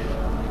Lake.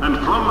 And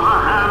from her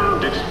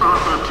hand didst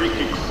Arthur take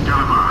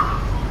Excalibur.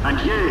 And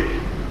yea,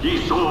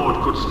 ye sword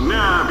couldst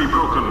ne'er be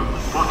broken,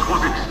 for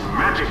 'twas its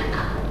magic.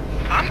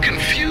 I'm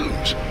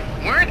confused.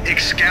 Weren't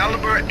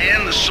Excalibur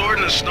and the sword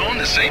and the stone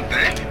the same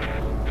thing?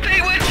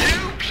 They were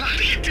two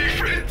bloody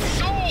different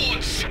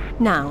swords!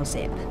 Now,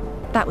 Zip.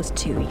 That was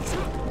too easy.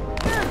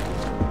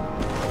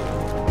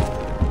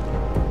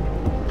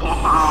 For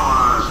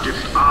hours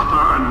didst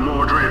Arthur and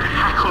Mordred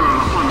hackle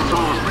upon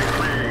Salisbury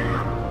Plain.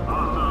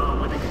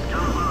 Arthur with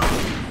Excalibur,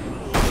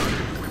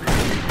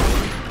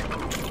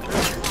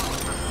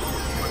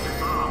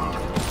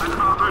 and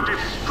Arthur did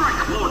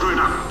strike Mordred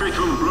a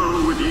fatal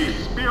blow with ye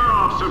spear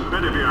of Sir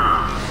Bedivere.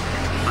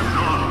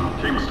 Anon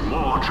came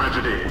more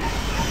tragedy.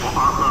 For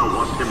Arthur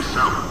was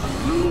himself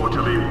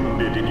mortally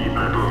wounded in the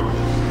battle.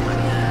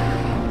 And yet,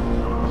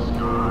 the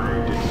sky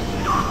did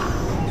darken.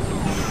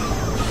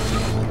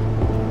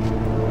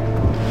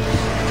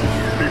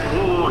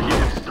 Before he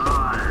did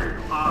die,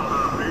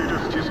 Arthur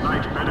badest his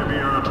knight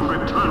Bedivere to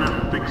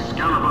returneth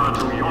Excalibur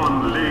to yon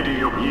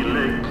lady of ye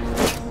lake.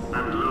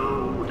 And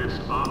lo,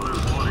 didst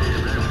Arthur's body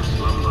then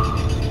slumber,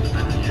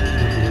 and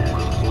yea, it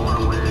was borne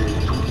away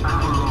to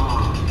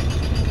Avalon,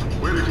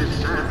 where it is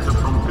said that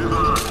from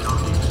thither shall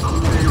he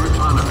someday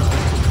returneth.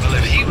 Well,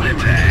 if he went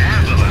to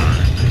Avalon,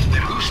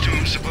 then whose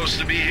tomb's supposed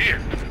to be here?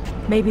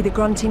 Maybe the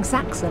grunting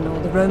Saxon or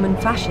the Roman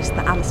fascist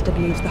that Alistair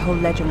believes the whole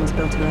legend was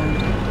built around.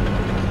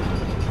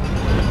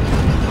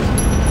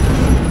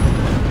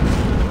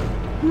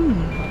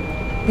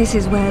 This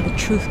is where the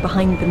truth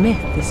behind the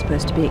myth is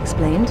supposed to be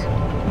explained,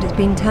 but it's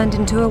been turned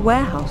into a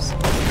warehouse.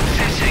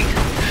 Fitting.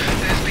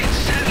 There's been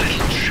so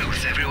little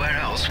truth everywhere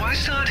else. Why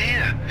start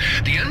here?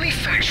 The only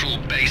factual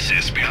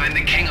basis behind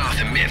the King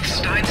Arthur myths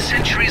died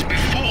centuries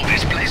before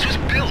this place was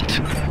built.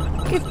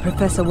 Give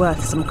Professor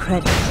Worth some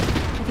credit.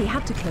 If he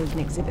had to close an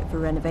exhibit for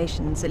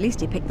renovations, at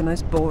least he picked the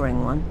most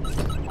boring one.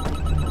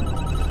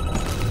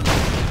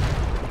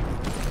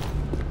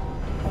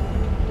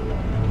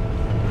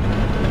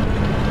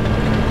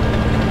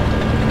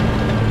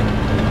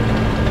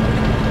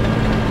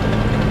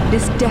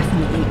 This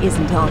definitely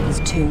isn't Arthur's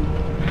tomb.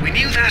 We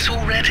knew that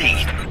already.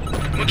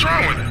 What's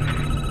wrong with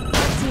it?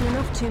 I've seen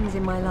enough tombs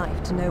in my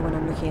life to know when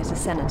I'm looking at a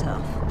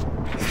cenotaph.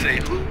 Say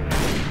who?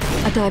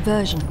 A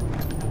diversion.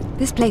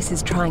 This place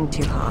is trying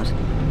too hard.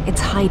 It's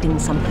hiding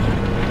something.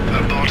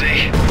 A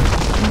body?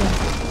 No,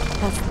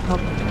 that's the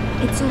problem.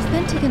 It's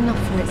authentic enough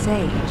for its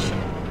age,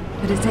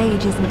 but its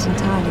age isn't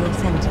entirely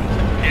authentic.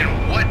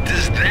 And what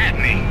does that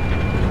mean?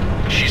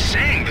 She's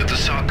saying that the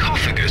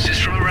sarcophagus is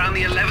from around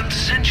the 11th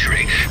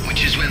century,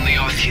 which is when the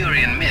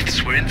Arthurian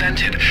myths were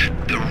invented.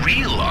 The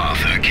real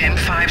Arthur came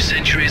 5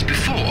 centuries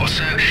before,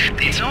 so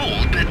it's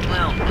old, but,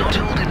 well, not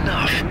old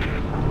enough.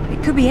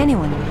 It could be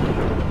anyone,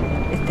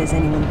 if there's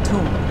anyone at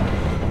all.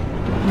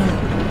 No,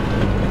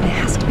 there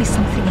has to be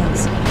something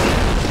else.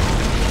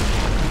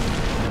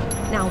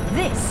 Now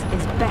this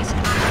is better.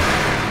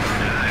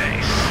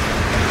 Nice.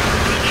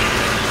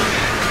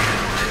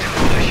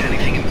 Flash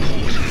anything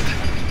important?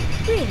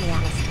 Really,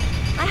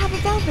 Alistair, I have a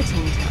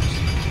velveteen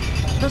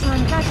touch. But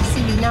I'm glad to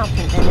see you now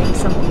think there may be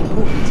something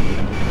important to you.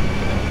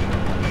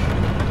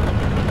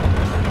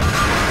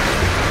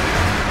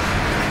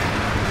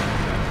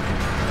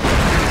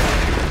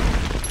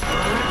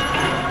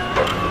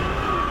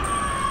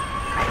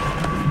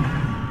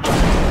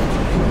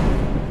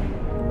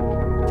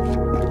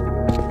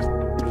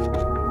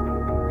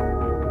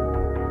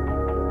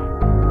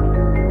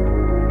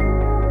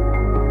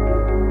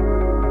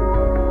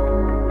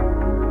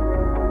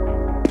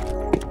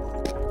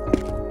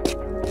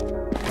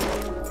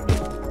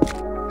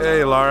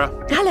 Hey, Lara.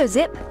 Hello,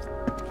 Zip.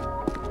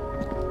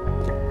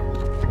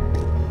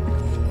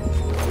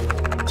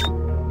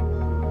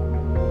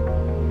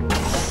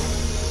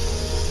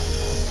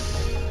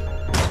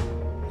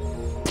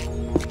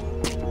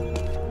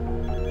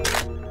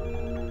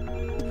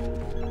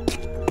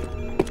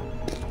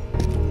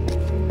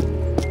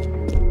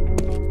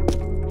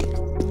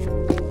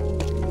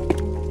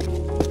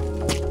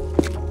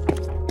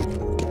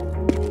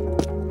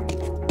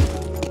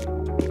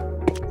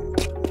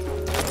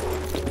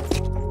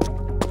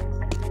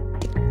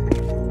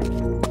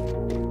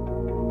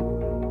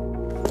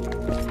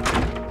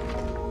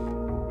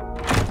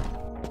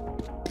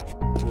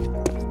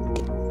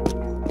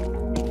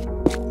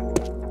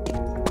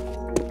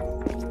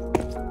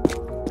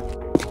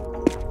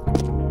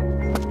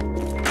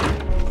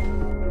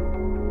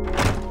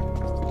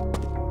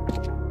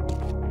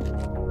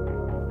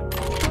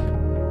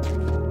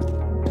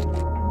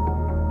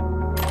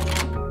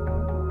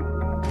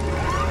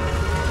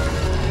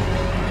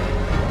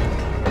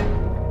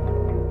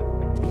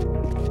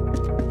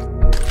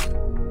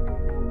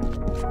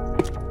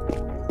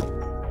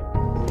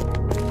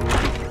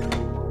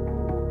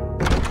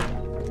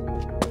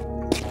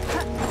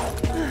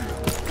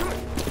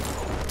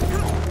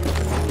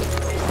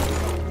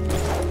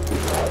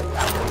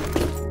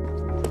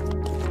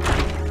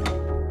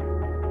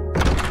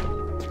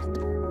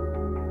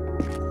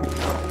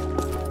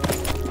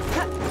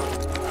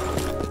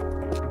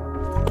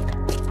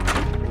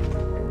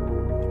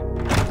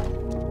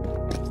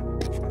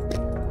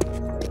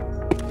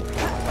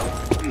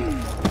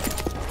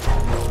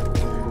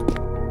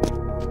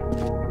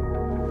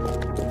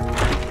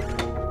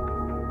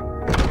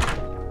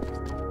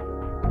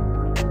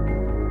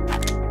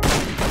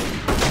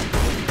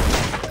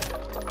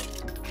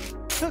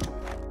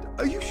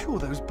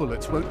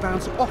 Bullets won't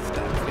bounce off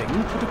that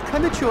thing, put a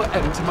premature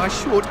end to my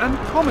short and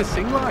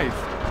promising life.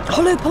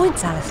 Hollow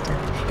points, Alistair.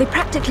 They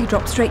practically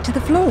drop straight to the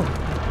floor.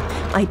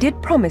 I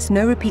did promise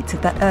no repeats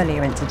of that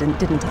earlier incident,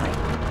 didn't I?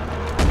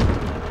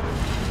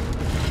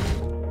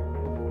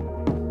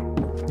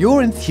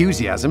 Your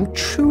enthusiasm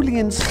truly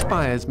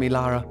inspires me,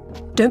 Lara.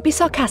 Don't be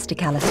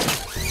sarcastic,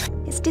 Alistair.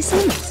 It's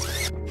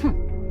dishonest.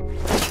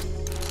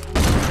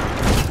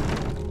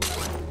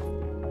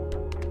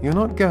 You're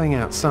not going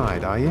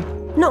outside, are you?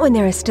 Not when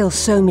there are still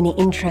so many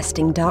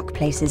interesting dark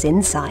places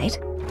inside.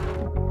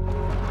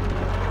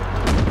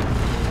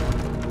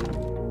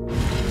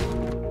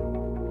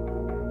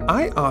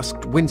 I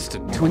asked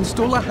Winston to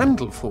install a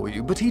handle for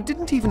you, but he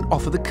didn't even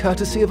offer the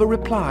courtesy of a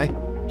reply.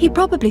 He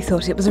probably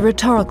thought it was a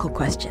rhetorical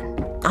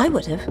question. I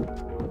would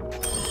have.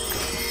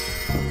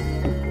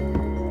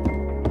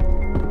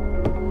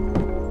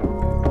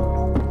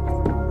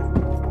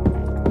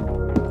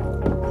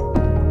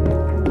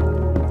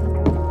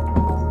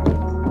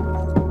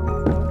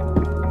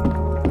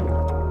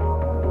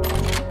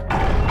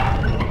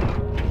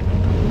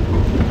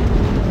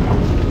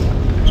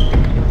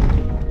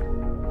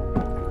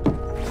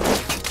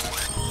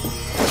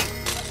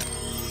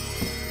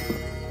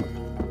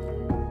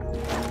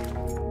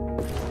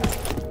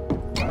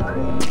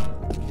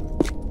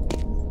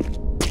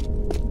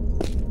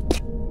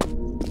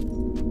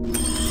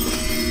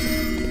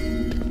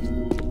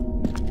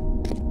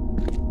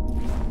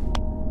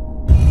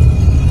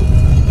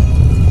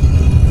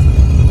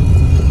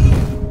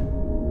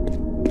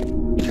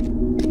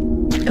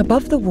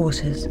 Above the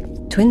waters,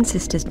 twin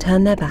sisters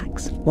turn their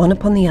backs, one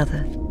upon the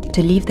other,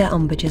 to leave their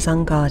umbrages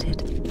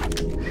unguarded.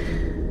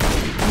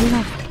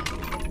 Lovely.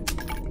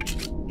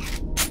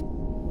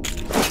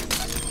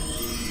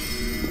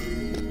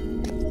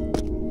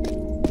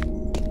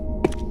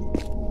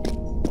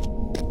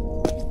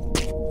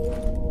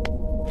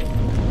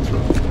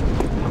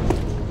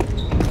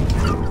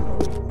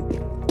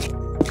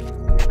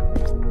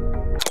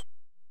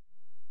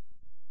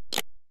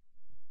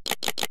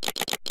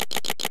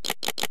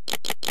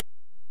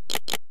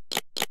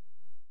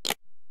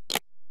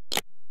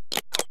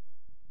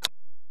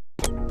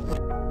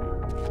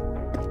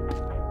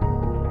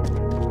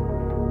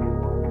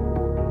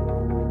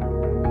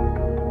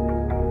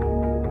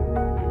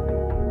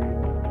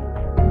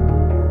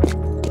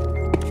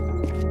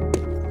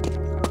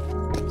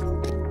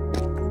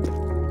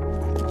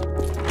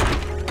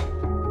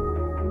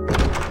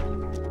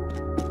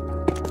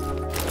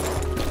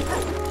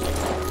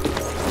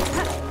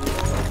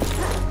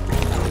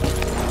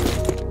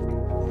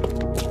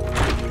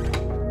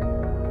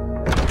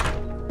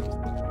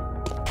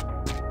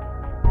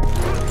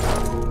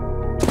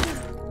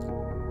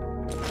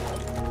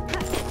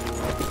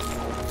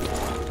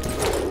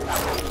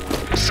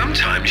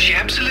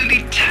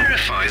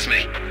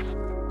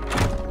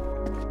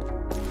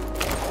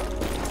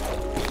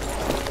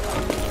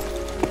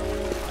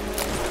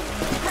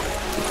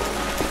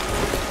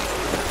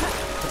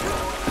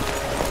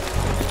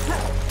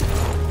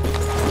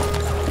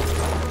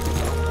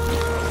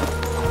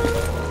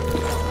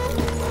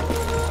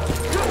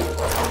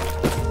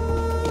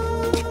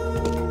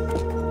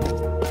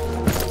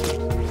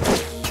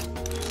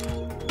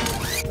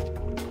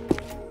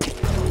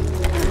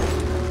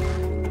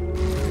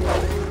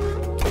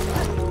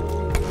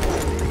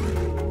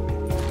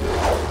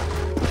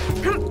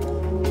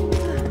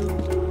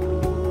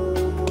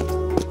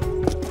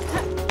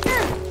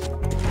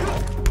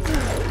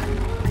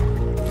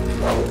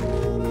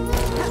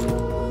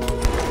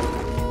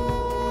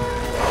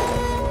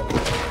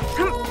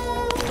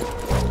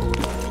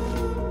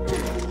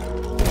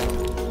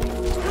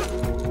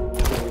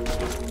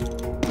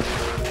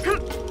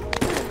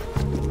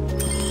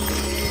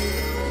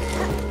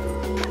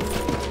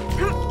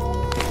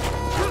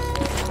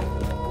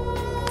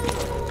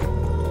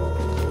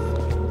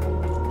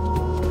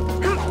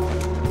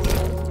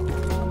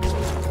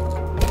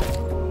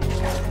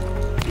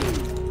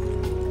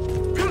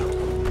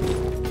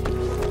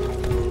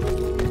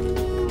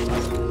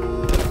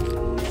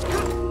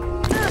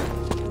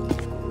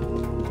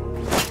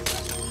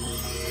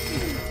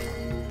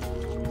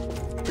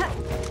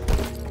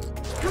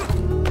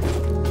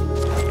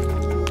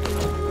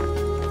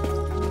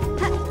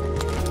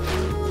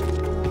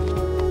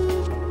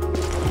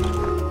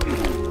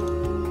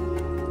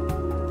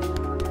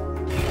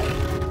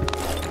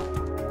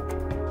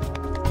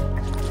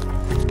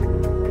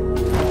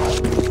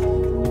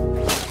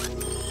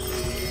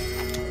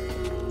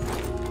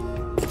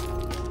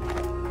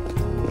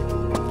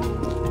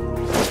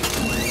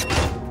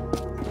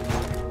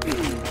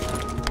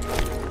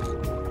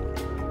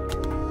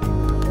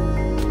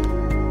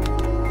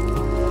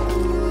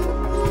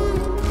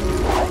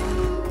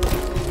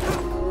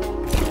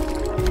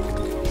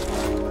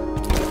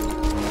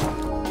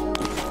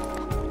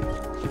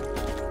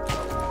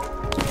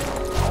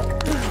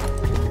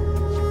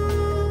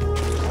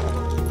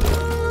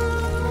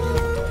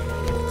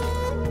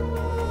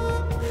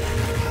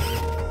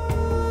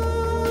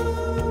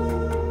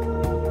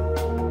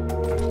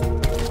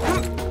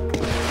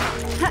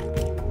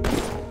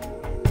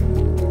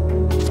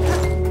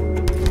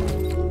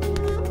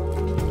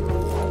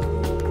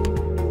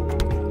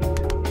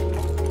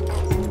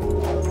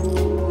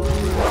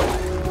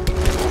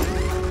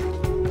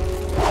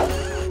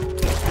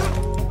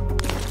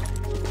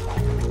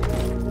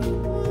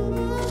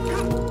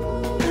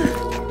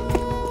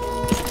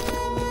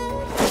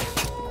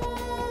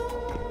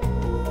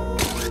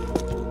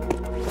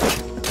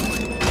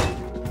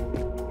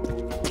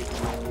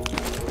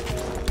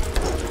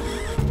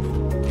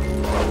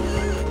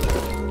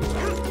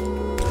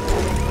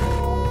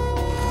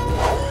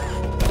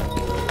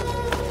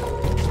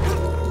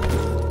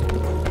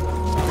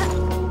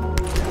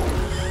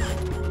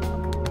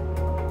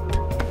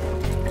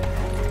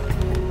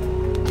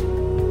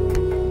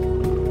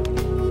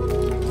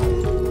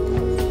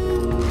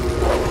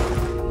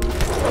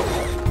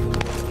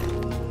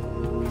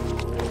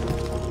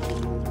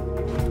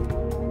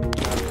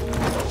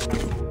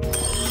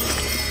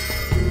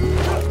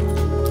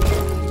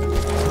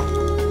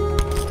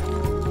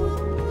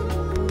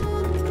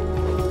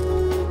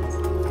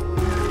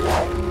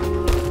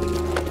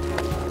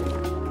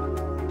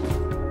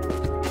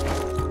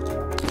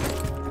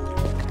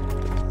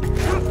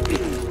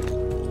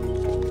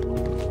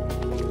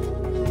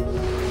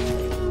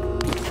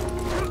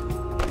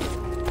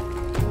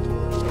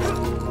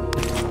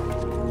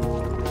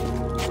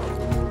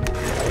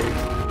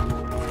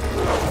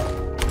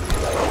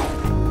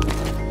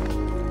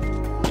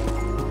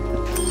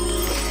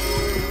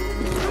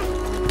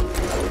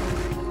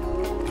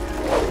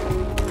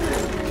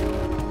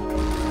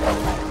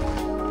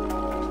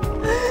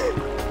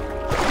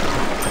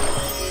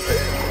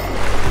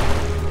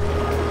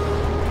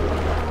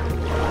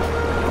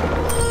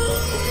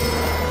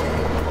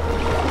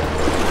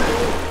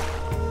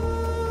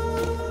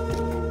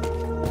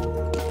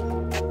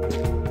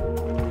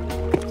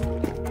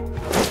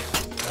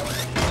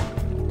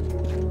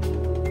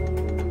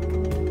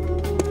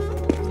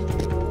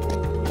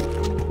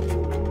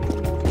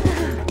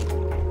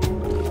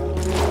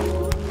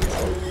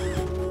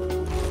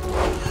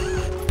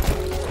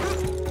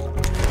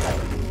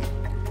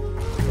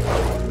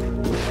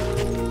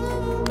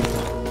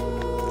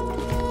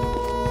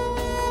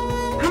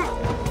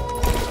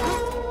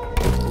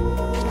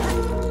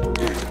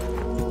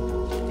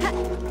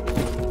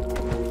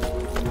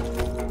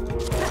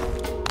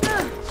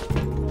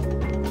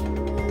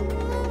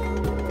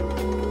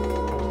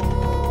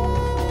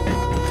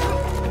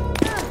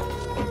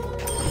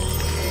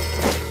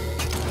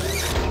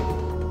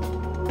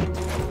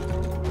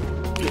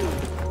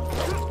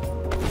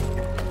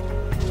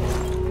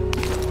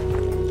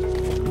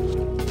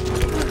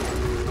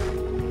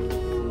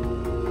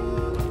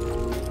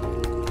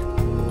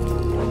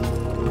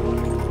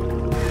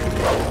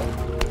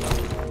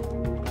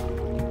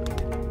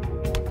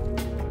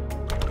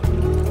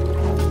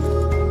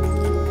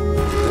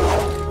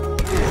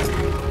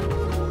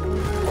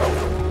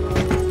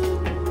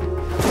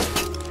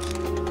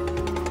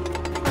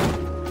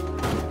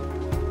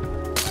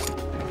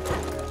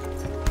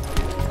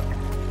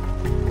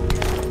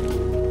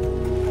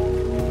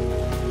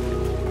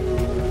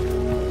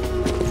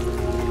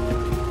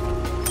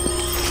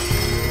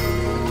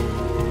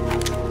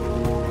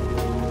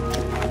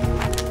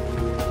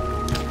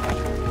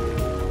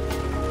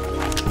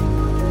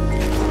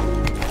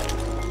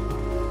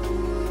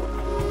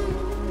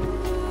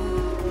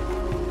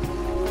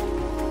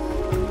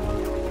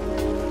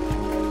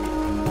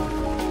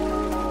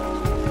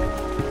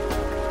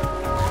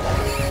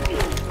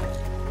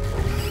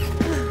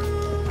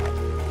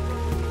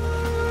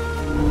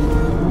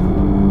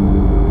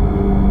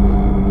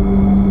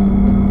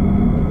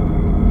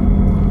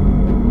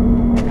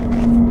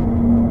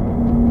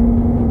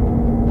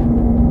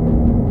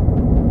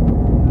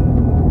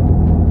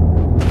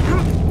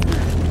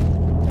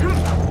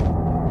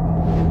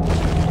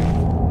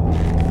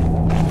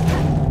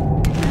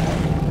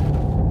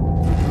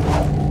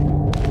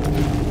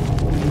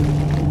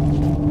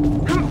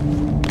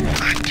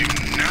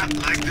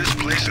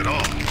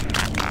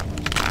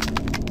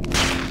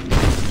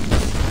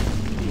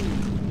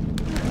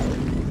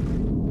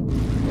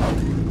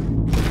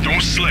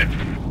 slip.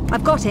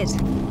 I've got it.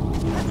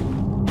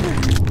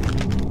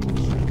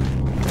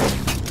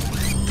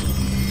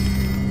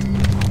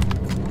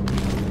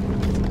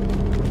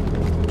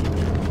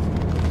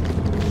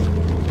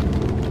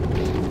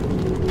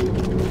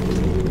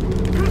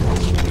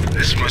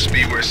 This must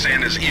be where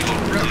Santa's evil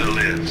brother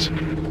lives.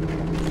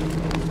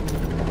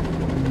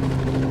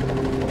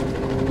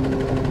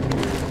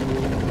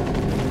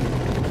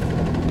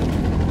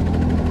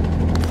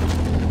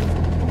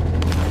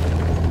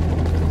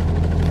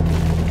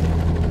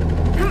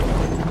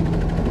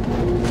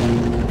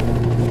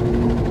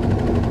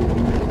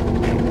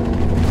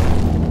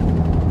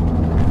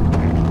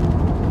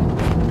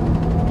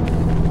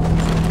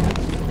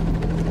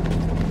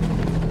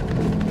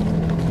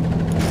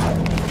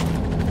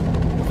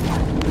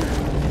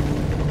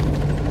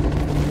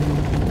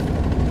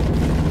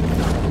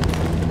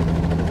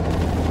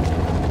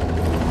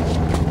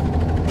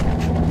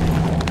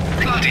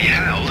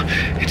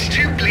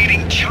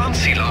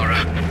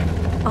 Lara.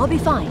 I'll be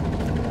fine.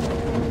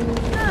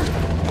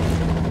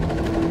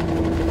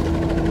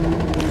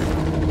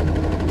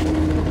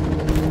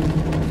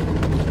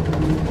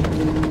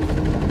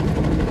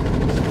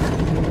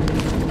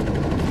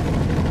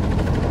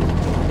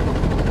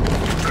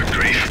 Good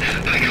grief,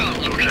 I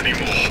can't look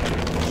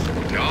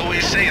anymore. You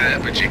always say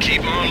that, but you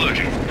keep on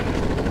looking.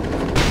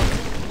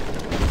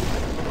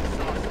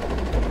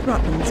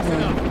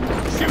 Rutlandsville.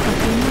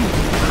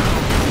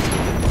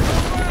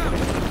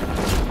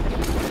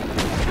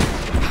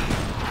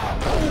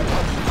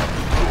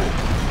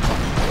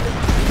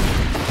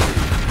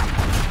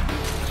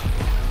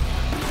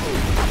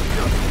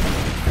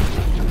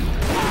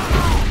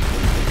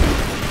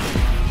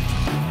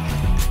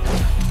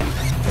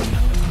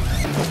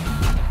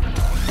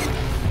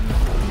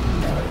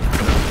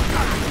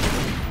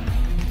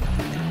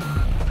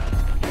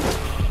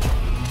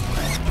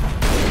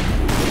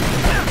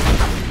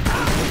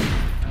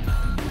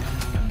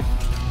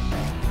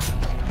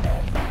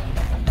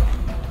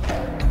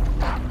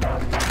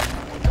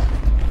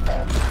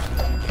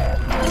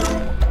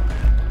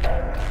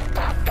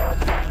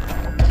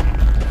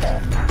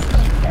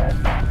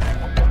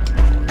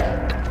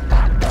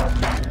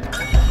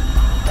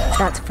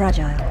 That's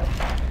fragile.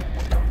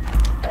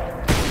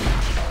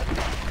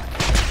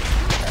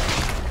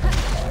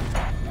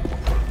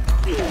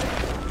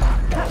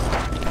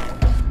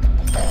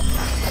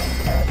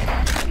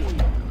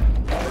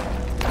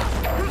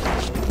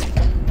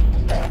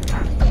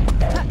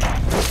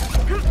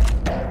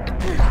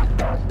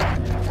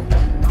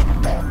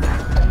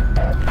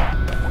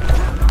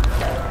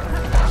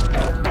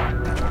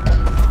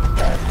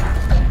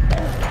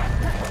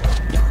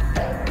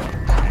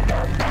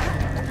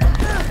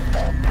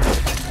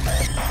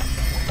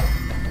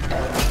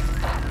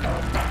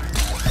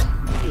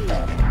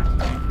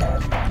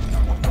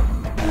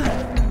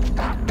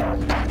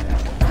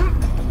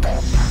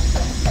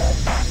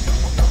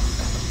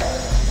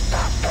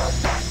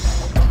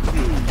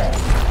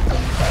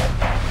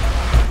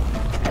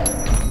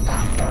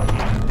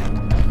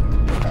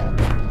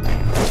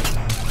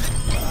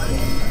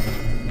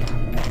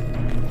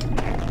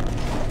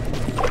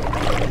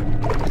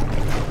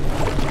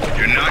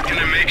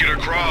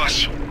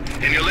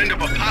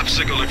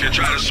 If you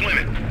try to swim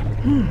it.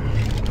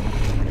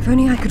 If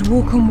only I could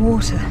walk on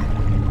water.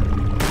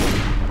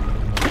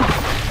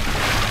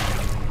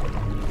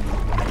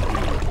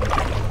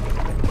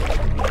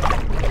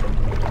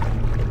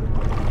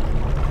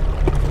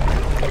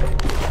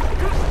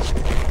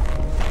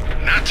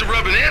 Not to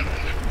rub it in,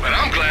 but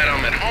I'm glad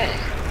I'm at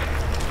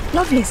home.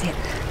 Lovely, Zip.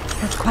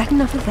 That's quite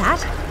enough of that.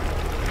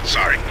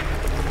 Sorry.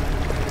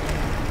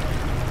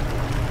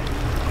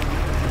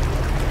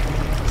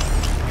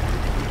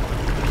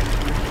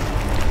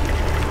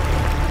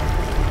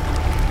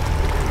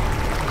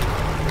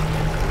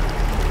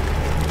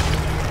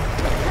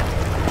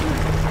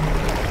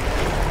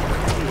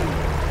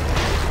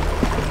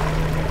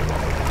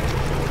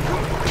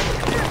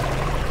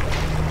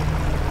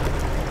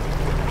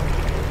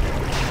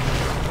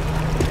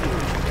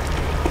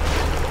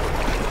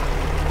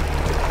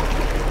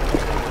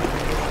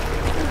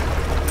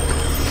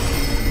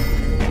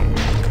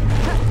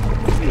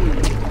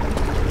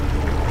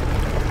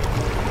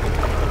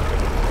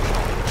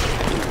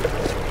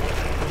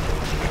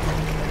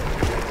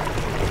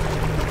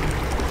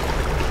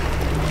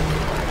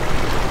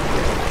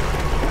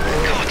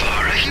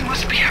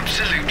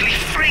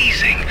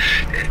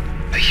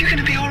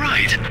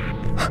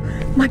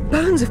 My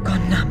bones have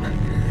gone numb.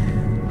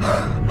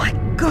 Oh, my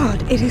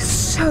God, it is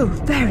so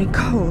very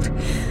cold.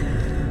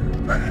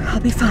 I'll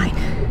be fine.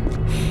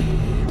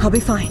 I'll be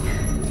fine.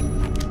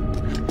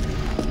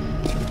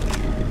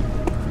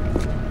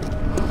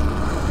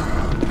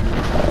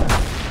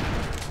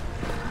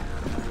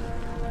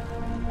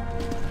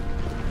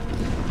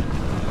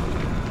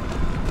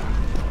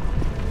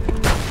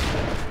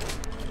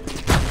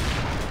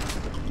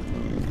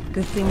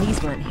 Good thing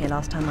these weren't here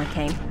last time I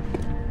came.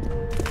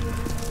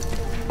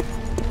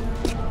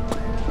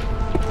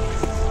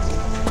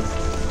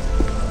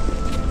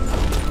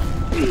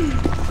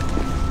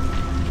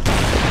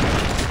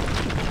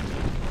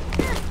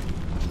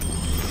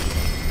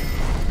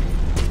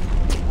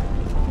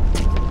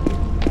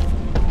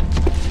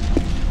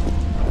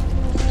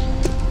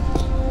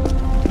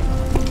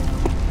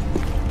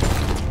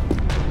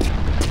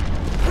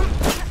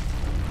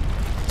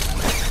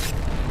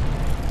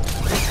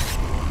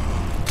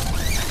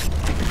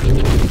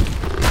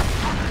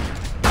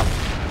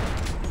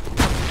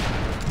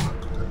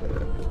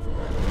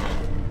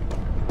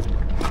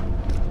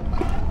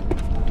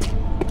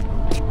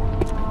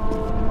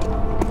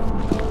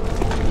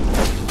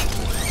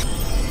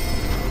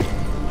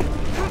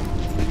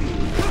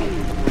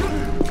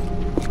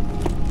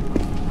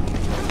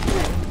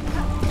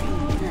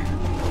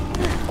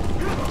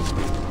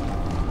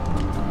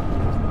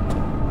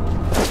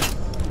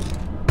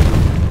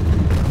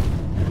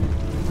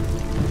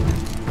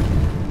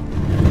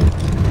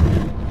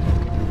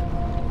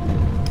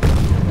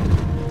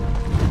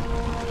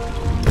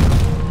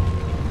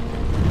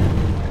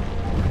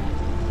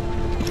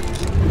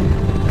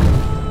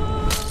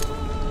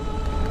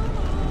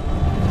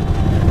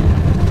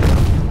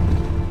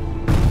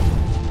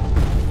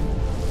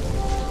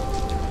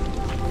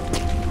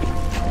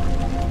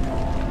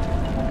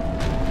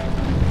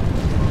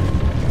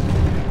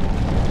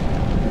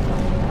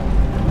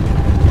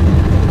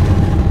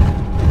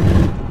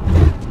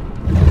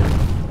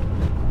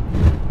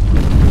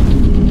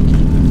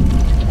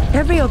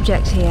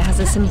 object here has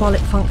a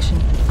symbolic function.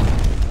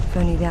 If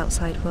only the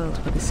outside world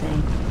were the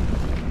same.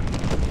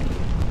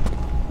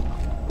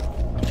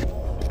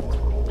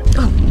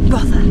 Oh,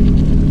 bother!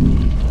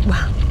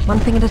 Well, one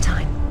thing at a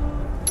time.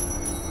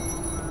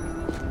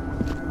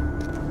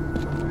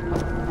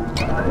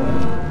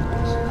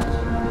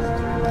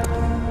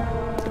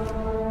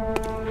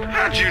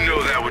 How'd you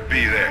know that would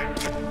be there?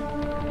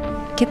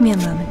 Give me a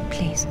moment,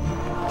 please.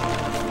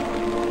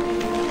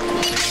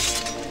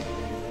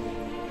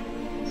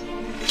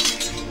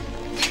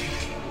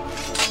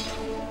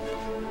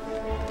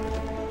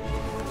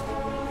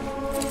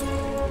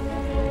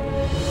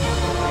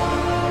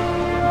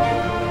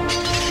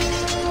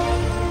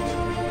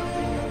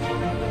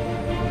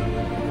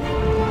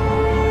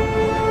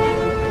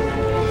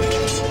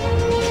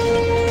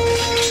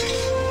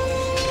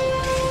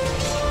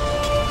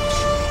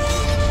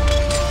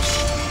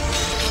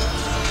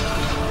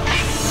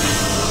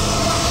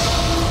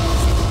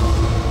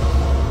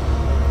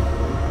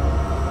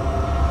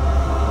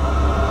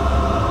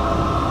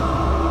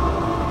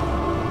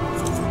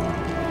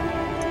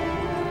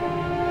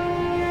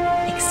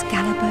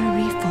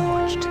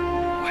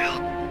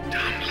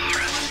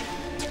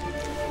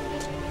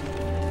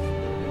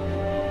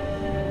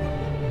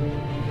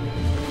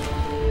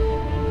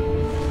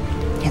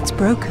 It's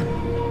broken,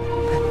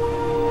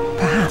 but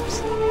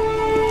perhaps.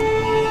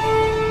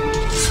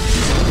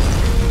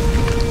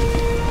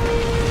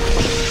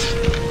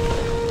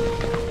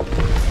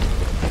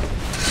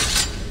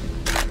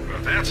 Well,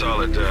 if that's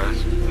all it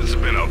does, this has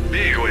been a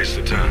big waste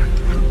of time.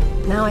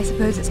 Now I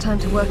suppose it's time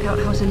to work out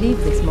how to leave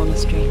this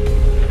monastery.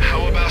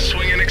 How about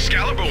swinging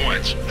Excalibur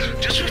once?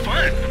 Just for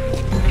fun.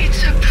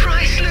 It's a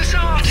priceless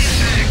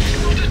artifact,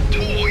 not a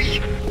toy.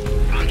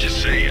 I'm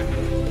just saying.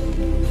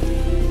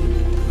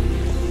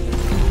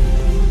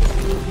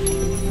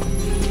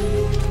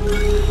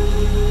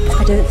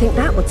 I don't think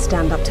that would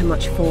stand up to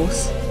much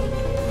force.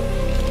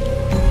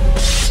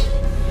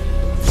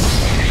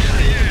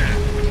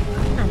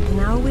 And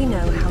now we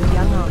know how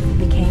young Arthur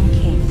became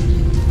king.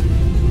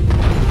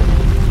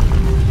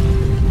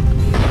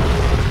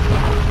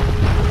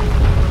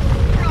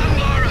 Run,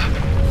 Lara!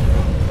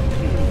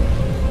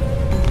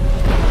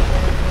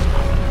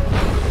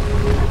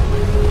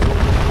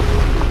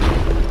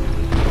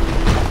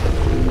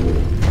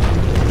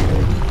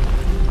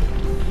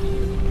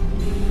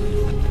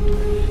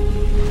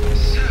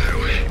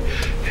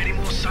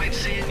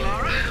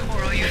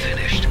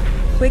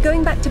 We're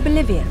going back to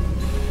Bolivia.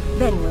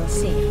 Then we'll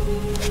see.